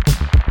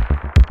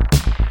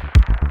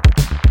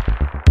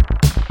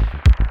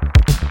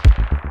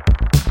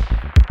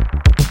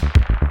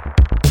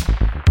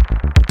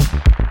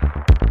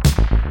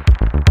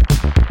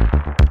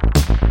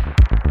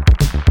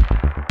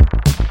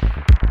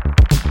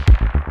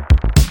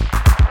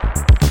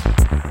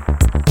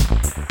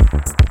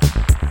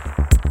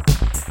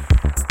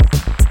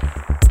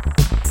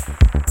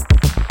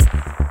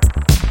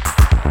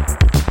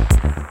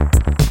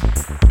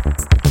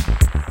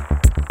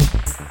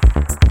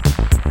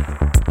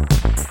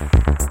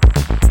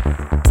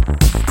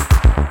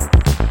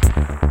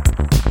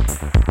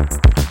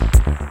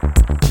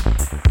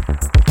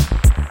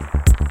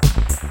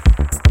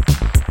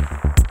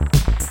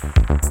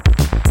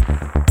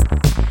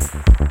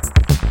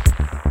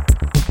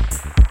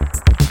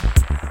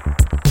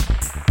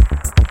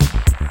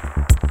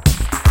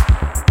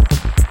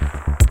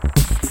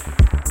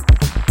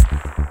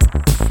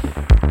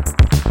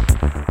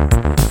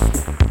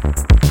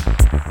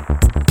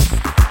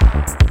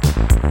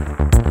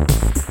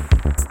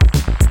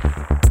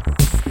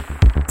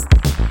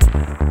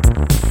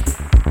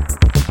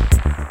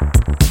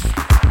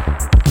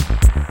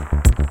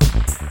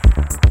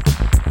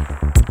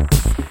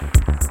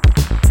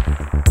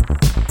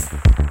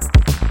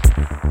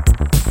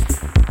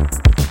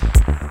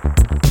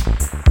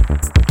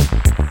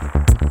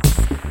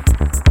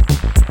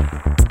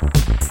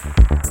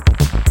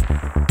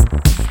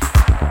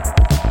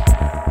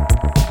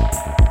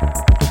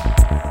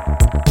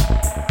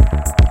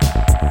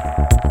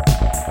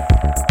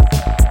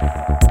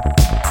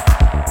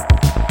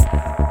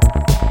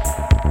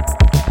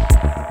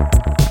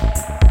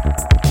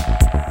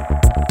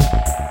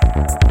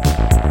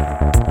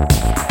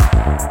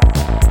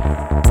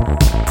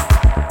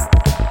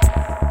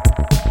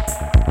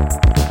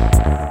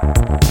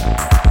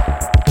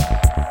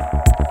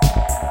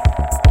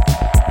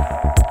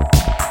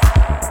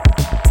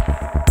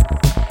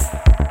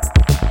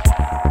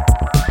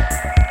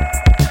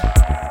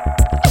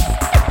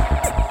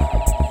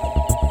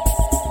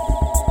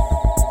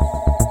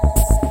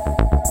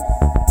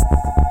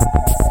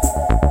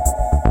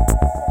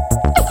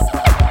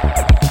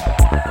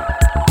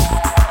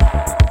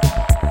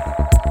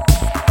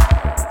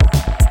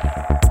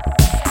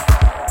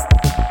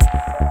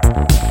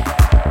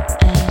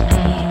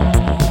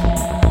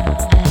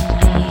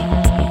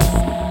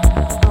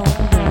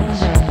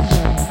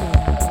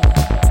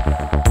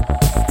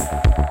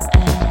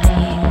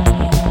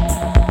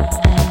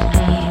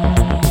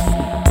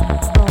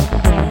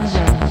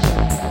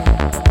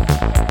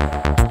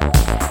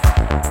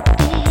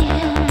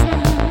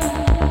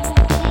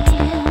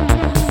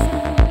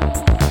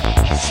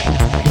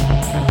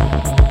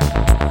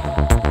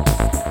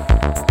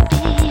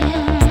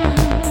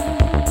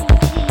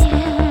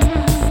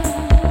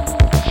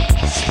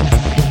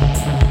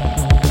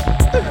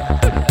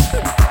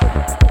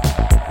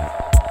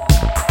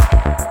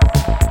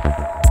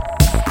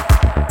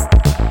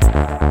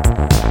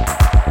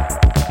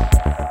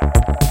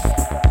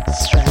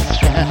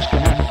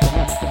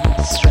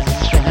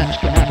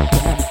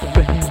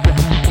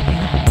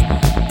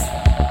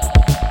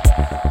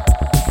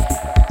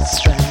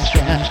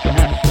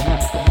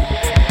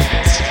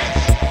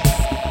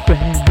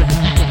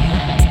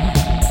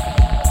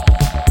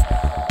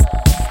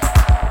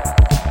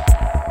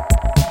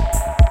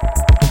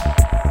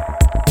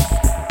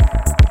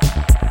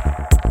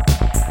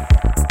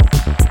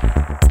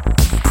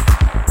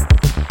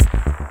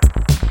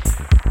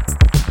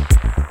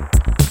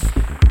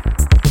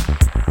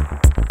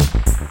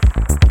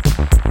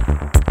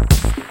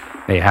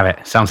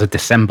 Carrot. Sounds of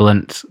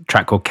Dissemblant,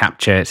 track called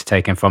Capture. It's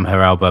taken from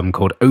her album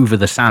called Over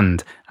the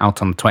Sand,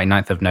 out on the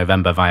 29th of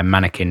November via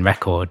Mannequin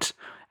Records.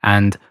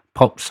 And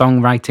pop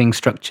songwriting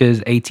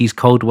structures, 80s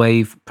cold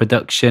wave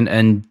production,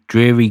 and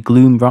dreary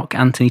gloom rock,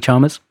 Anthony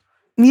Chalmers?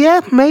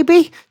 Yeah,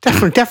 maybe.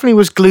 Definitely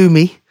was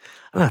gloomy.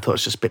 And I thought it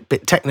was just a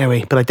bit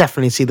techno-y, but I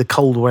definitely see the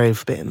cold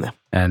wave bit in there.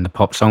 And the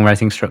pop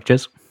songwriting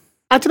structures?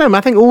 I don't know.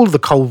 I think all of the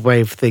cold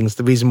wave things,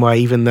 the reason why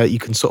even though you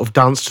can sort of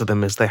dance to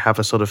them is they have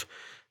a sort of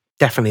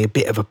definitely a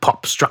bit of a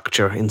pop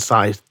structure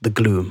inside the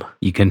gloom.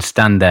 You can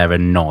stand there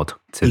and nod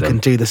to them. You can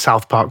do the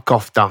South Park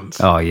goth dance.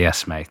 Oh,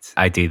 yes, mate.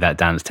 I do that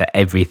dance to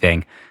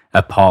everything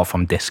apart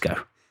from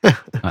disco.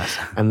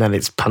 And then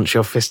it's punch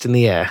your fist in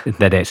the air.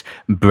 Then it's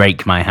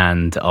break my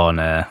hand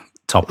on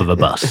top of a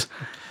bus.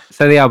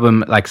 So the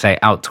album, like I say,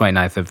 out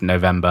 29th of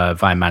November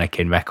via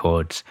Mannequin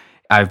Records.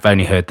 I've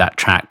only heard that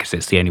track because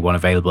it's the only one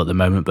available at the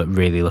moment, but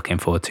really looking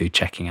forward to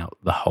checking out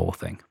the whole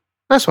thing.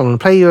 Nice one. I'm going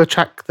to play you a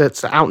track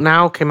that's out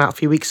now, came out a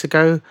few weeks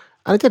ago.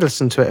 And I did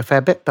listen to it a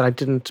fair bit, but I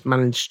didn't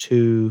manage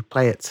to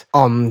play it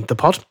on the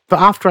pod. But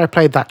after I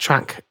played that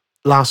track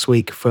last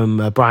week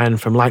from Brian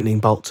from Lightning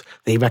Bolt,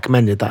 that he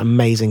recommended, that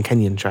amazing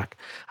Kenyan track,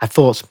 I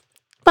thought,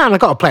 man, I've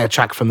got to play a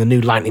track from the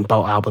new Lightning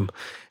Bolt album.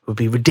 It would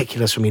be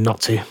ridiculous for me not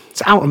to.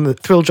 It's out on the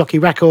Thrill Jockey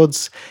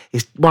Records.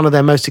 It's one of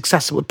their most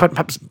accessible,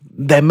 perhaps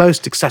their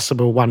most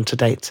accessible one to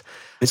date.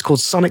 It's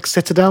called Sonic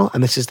Citadel,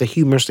 and this is the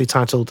humorously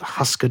titled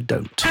Husker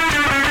Don't.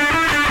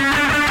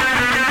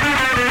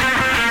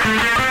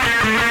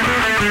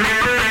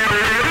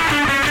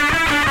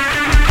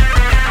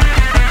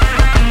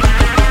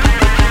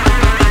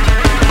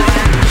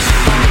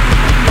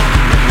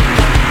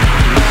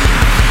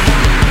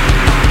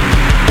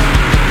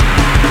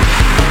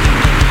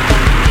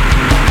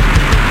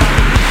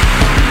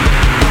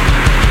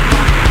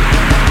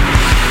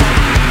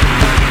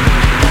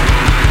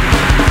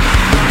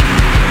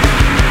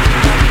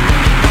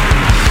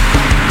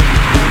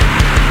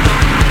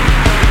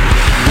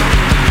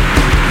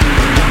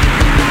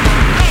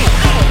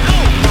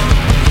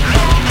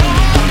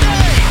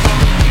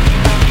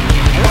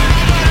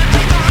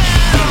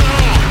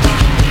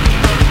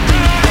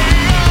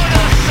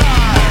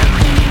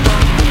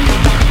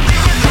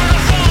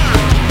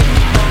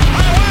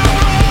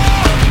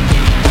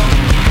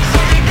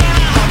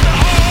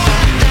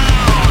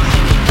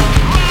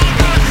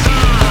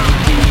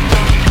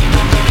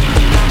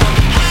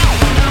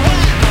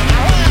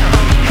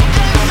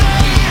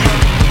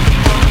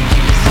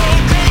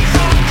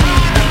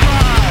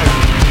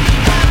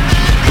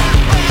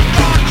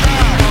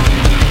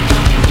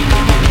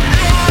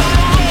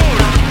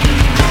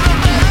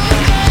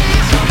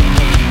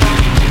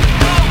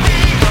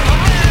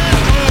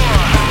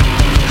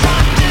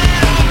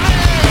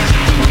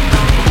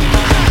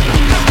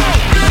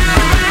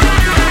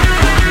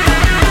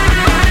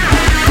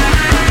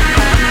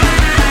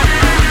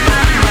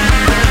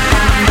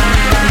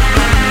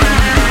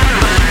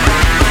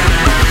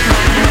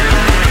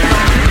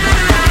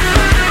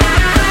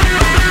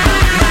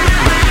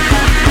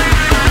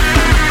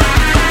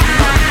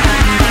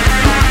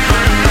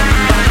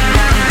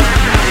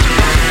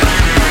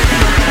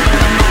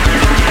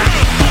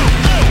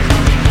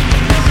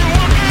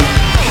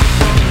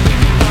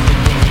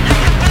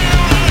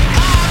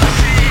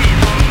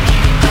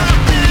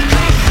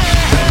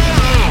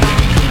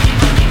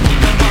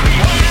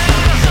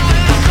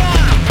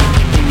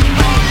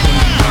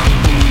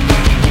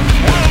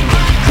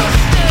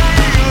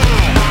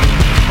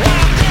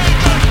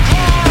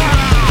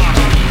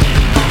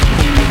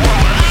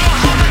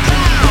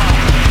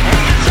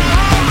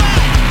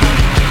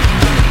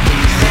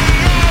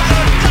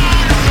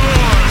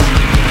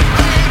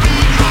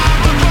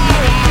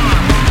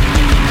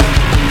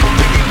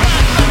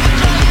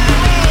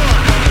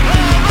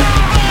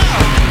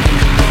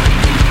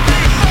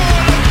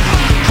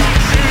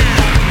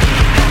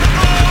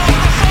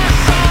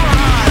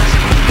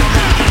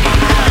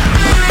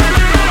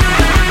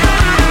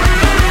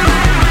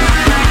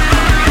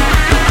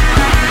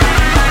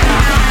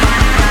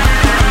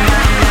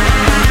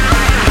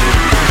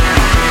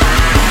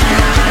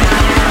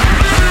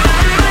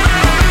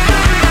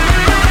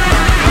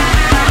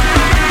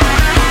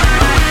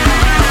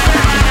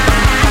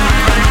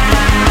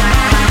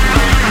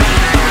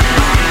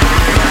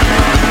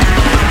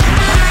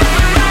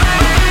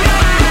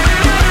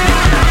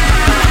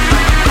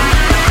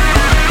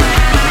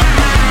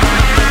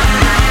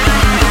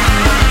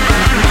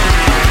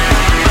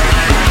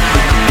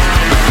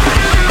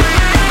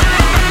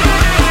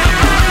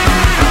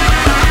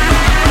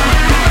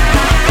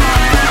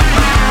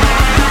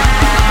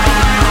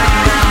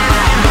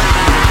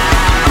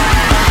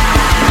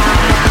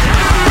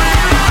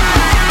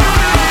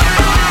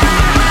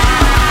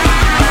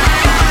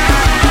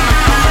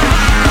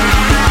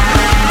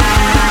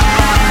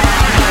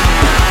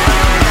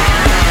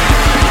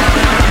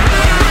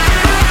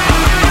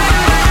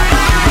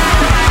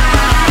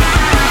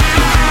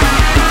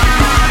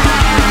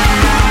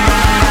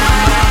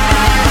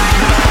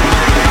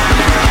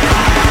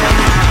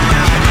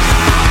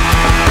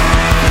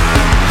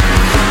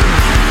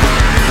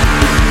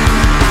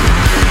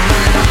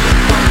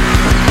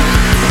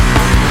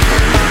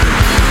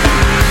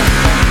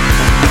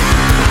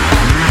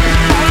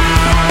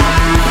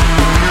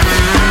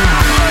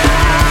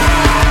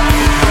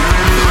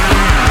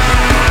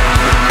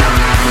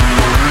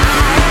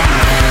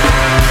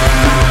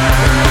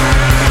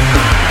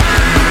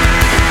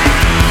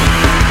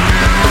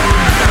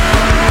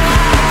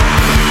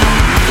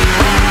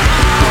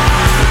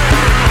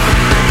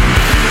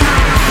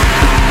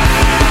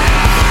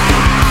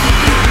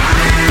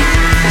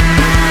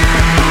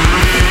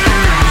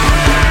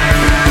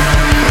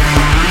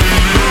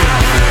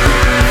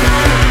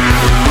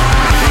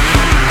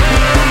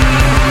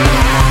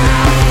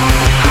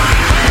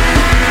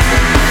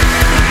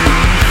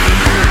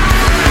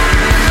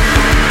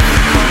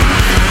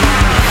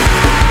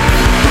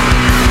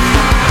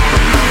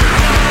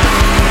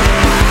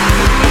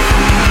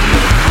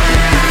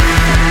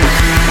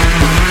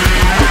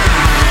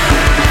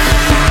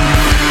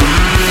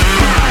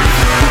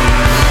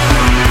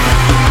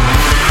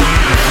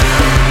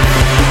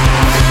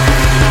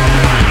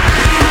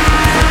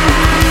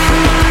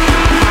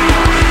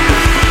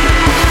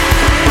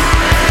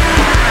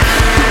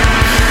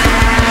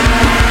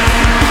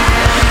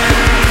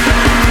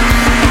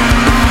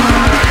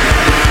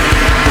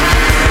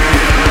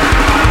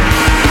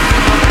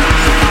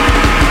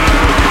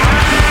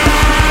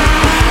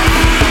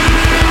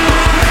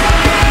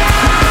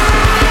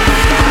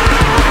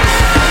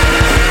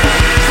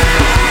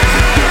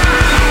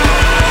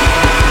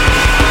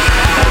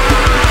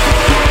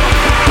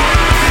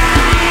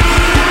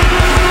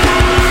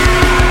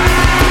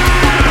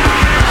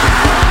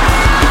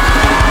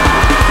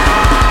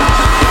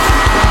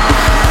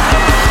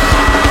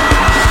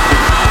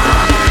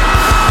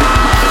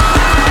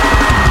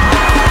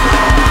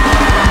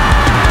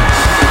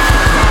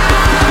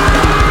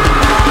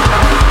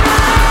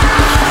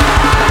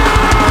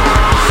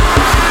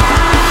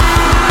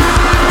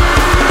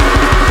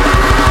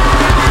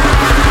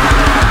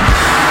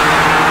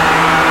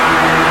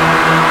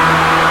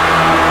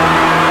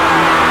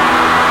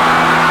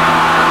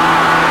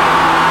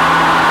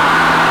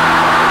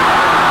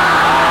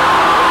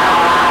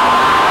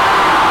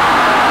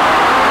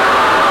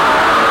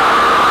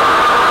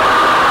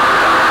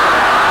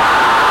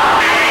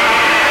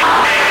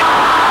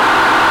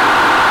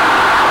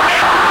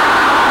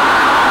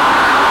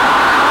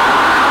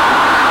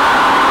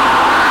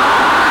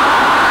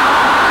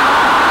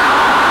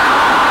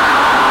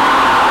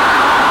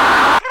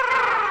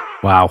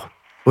 Wow.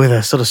 with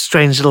a sort of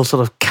strange little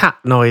sort of cat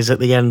noise at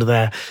the end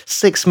there.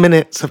 6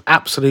 minutes of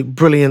absolute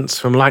brilliance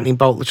from Lightning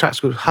Bolt. The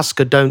track's called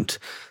Husker Don't.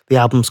 The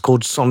album's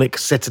called Sonic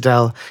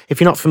Citadel. If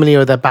you're not familiar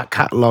with their back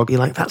catalogue, you're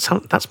like,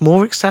 that's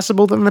more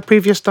accessible than the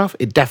previous stuff.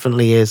 It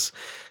definitely is.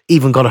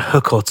 Even got a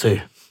hook or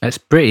two. It's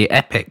pretty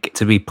epic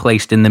to be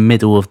placed in the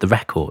middle of the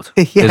record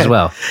as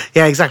well.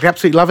 Yeah, exactly.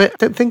 Absolutely love it. I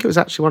don't think it was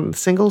actually one of the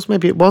singles.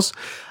 Maybe it was.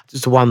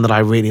 It's the one that I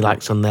really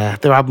liked on there.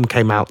 Their album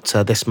came out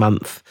this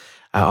month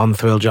on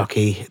Thrill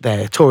Jockey.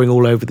 They're touring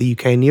all over the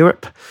UK and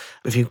Europe.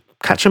 If you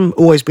catch them,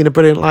 always been a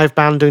brilliant live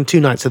band, doing 2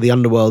 nights at the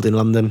Underworld in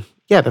London.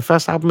 Yeah, their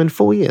first album in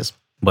 4 years.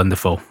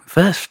 Wonderful.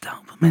 First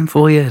album in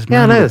 4 years.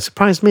 Yeah, I know. It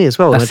surprised me as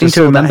well. I seem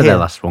to remember their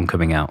last one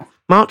coming out.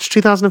 March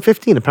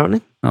 2015,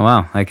 apparently. Oh,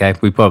 wow. Okay.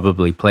 We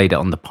probably played it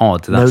on the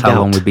pod. That's how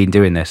long we've been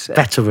doing this.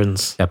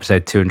 Veterans.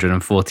 Episode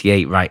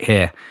 248 right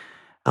here.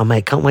 Oh,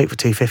 mate, can't wait for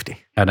 250.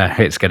 I know.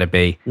 It's going to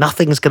be...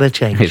 Nothing's going to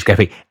change. It's going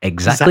to be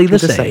exactly the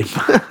same.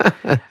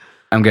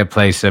 I'm going to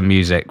play some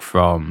music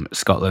from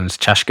Scotland's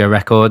Czaszka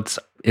Records.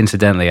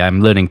 Incidentally,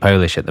 I'm learning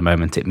Polish at the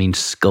moment. It means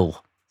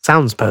skull.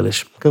 Sounds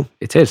Polish. Cool.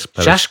 It is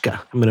Polish.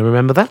 Czaszka. I'm going to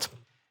remember that.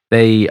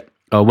 They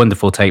are a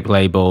wonderful tape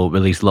label,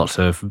 release lots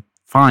of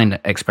fine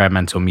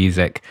experimental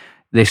music.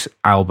 This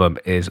album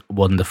is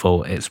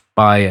wonderful. It's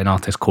by an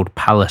artist called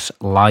Palace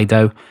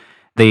Lido.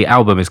 The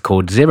album is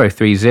called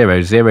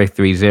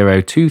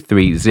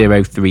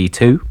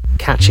 030-030-23032.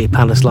 Catchy,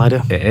 Palace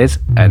Lido. It is,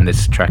 and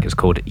this track is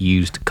called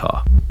Used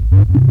Car.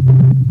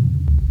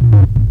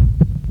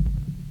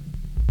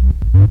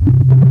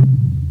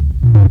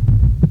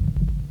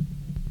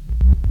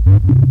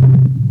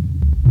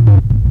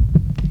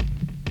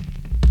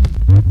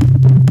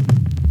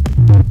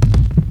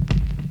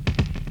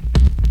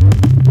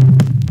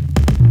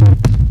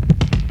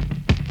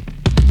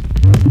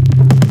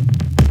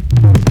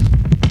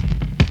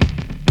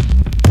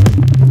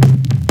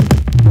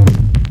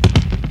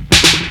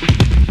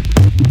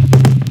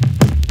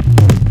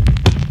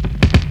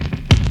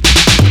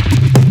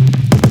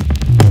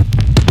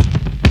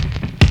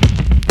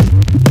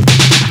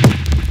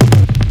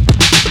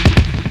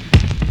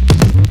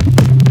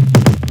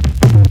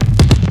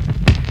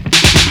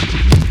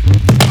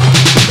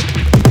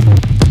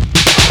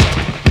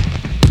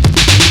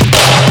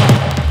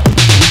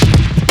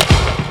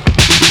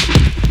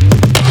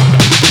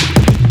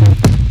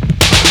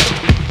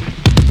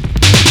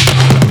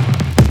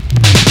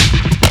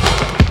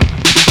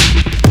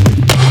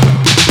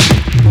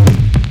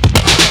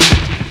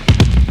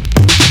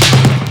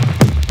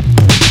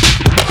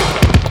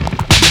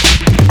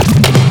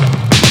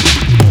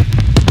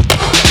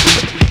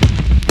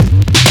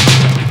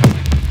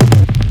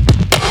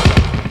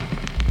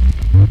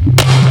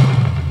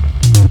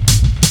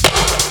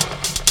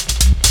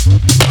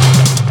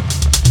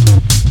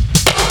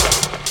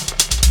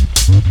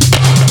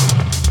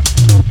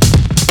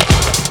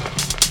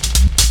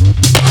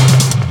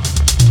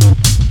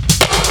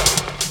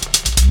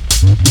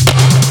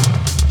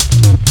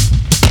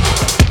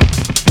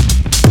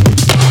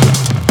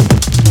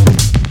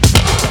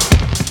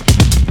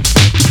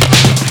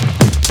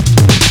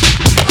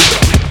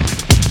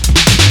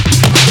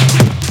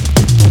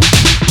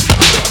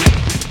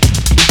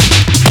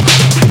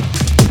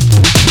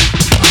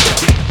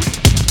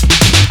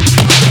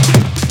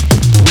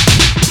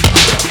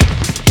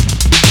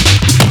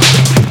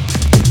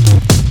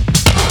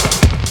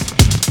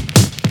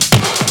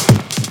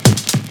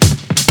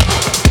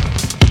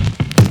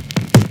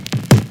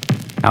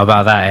 How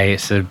about that, eh?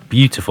 It's a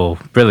beautiful,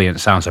 brilliant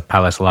sounds of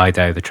Palace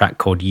Lido, the track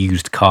called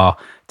Used Car,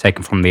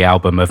 taken from the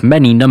album of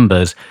many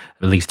numbers,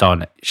 released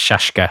on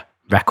Czaszka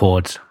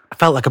Records. I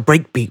felt like a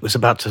breakbeat was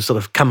about to sort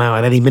of come out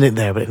at any minute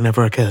there, but it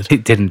never occurred.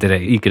 It didn't, did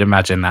it? You could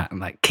imagine that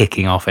like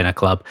kicking off in a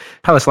club.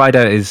 Palace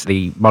Lido is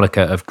the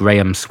moniker of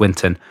Graham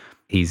Swinton.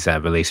 He's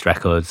released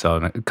records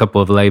on a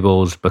couple of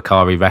labels,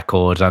 Bakari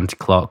Records,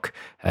 Anti-Clock,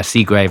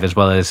 Seagrave, as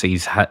well as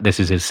this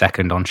is his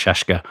second on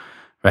Czaszka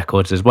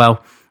Records as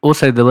well.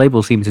 Also, the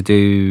label seem to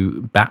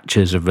do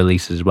batches of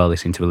releases as well. They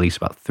seem to release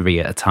about 3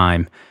 at a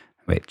time,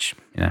 which,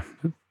 you know,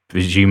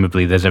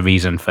 presumably there's a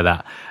reason for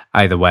that.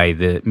 Either way,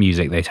 the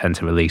music they tend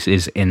to release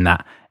is in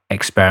that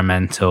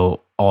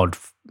experimental, odd,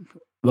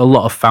 a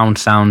lot of found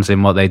sounds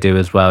in what they do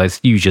as well. It's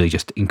usually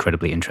just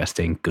incredibly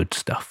interesting, good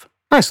stuff.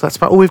 Nice. That's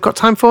about all we've got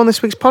time for on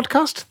this week's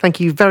podcast. Thank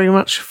you very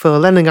much for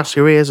lending us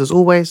your ears as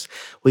always.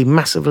 We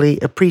massively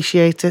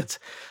appreciate it.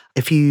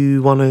 If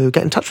you want to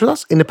get in touch with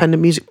us,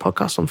 Independent Music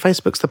Podcast on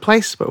Facebook's the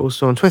place, but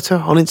also on Twitter,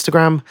 on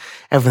Instagram,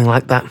 everything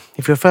like that.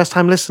 If you're a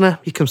first-time listener,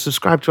 you can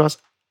subscribe to us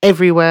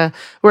everywhere,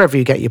 wherever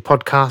you get your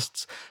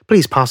podcasts.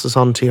 Please pass us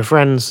on to your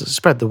friends,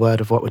 spread the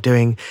word of what we're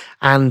doing.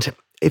 And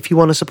if you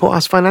want to support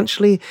us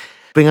financially,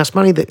 bring us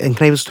money that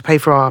enables us to pay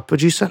for our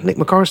producer, Nick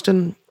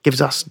McCorriston,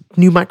 gives us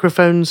new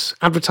microphones,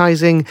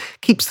 advertising,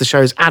 keeps the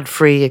shows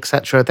ad-free,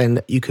 etc.,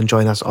 then you can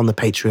join us on the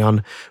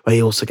Patreon, where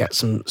you also get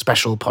some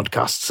special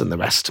podcasts and the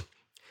rest.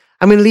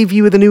 I'm going to leave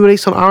you with a new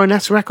release on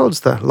R&S Records,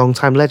 the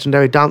long-time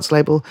legendary dance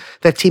label.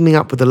 They're teaming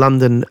up with the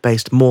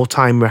London-based More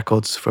Time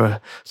Records for a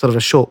sort of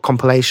a short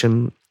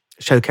compilation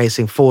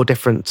showcasing 4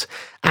 different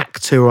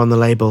acts who are on the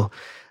label.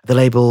 The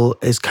label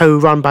is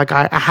co-run by a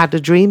guy, I Had a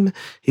Dream,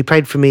 who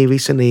played for me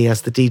recently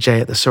as the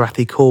DJ at the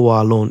Sarathi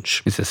Korwa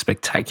launch. It's a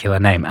spectacular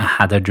name, I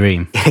Had a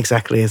Dream.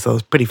 Exactly, so it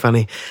was pretty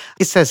funny.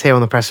 It says here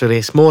on the press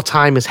release, More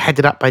Time is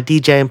headed up by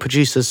DJ and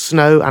producers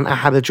Snow and I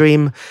Had a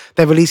Dream.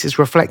 Their releases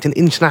reflect an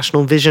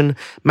international vision,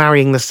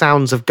 marrying the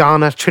sounds of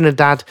Ghana,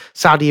 Trinidad,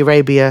 Saudi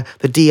Arabia,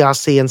 the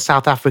DRC and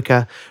South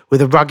Africa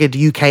with a rugged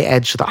UK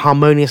edge that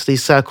harmoniously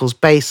circles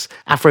bass,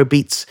 Afro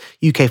beats,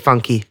 UK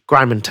funky,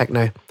 grime and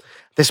techno.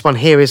 This one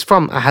here is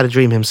from I Had a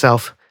Dream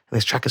himself, and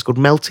this track is called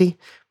Melty.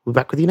 We'll be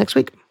back with you next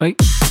week. Bye.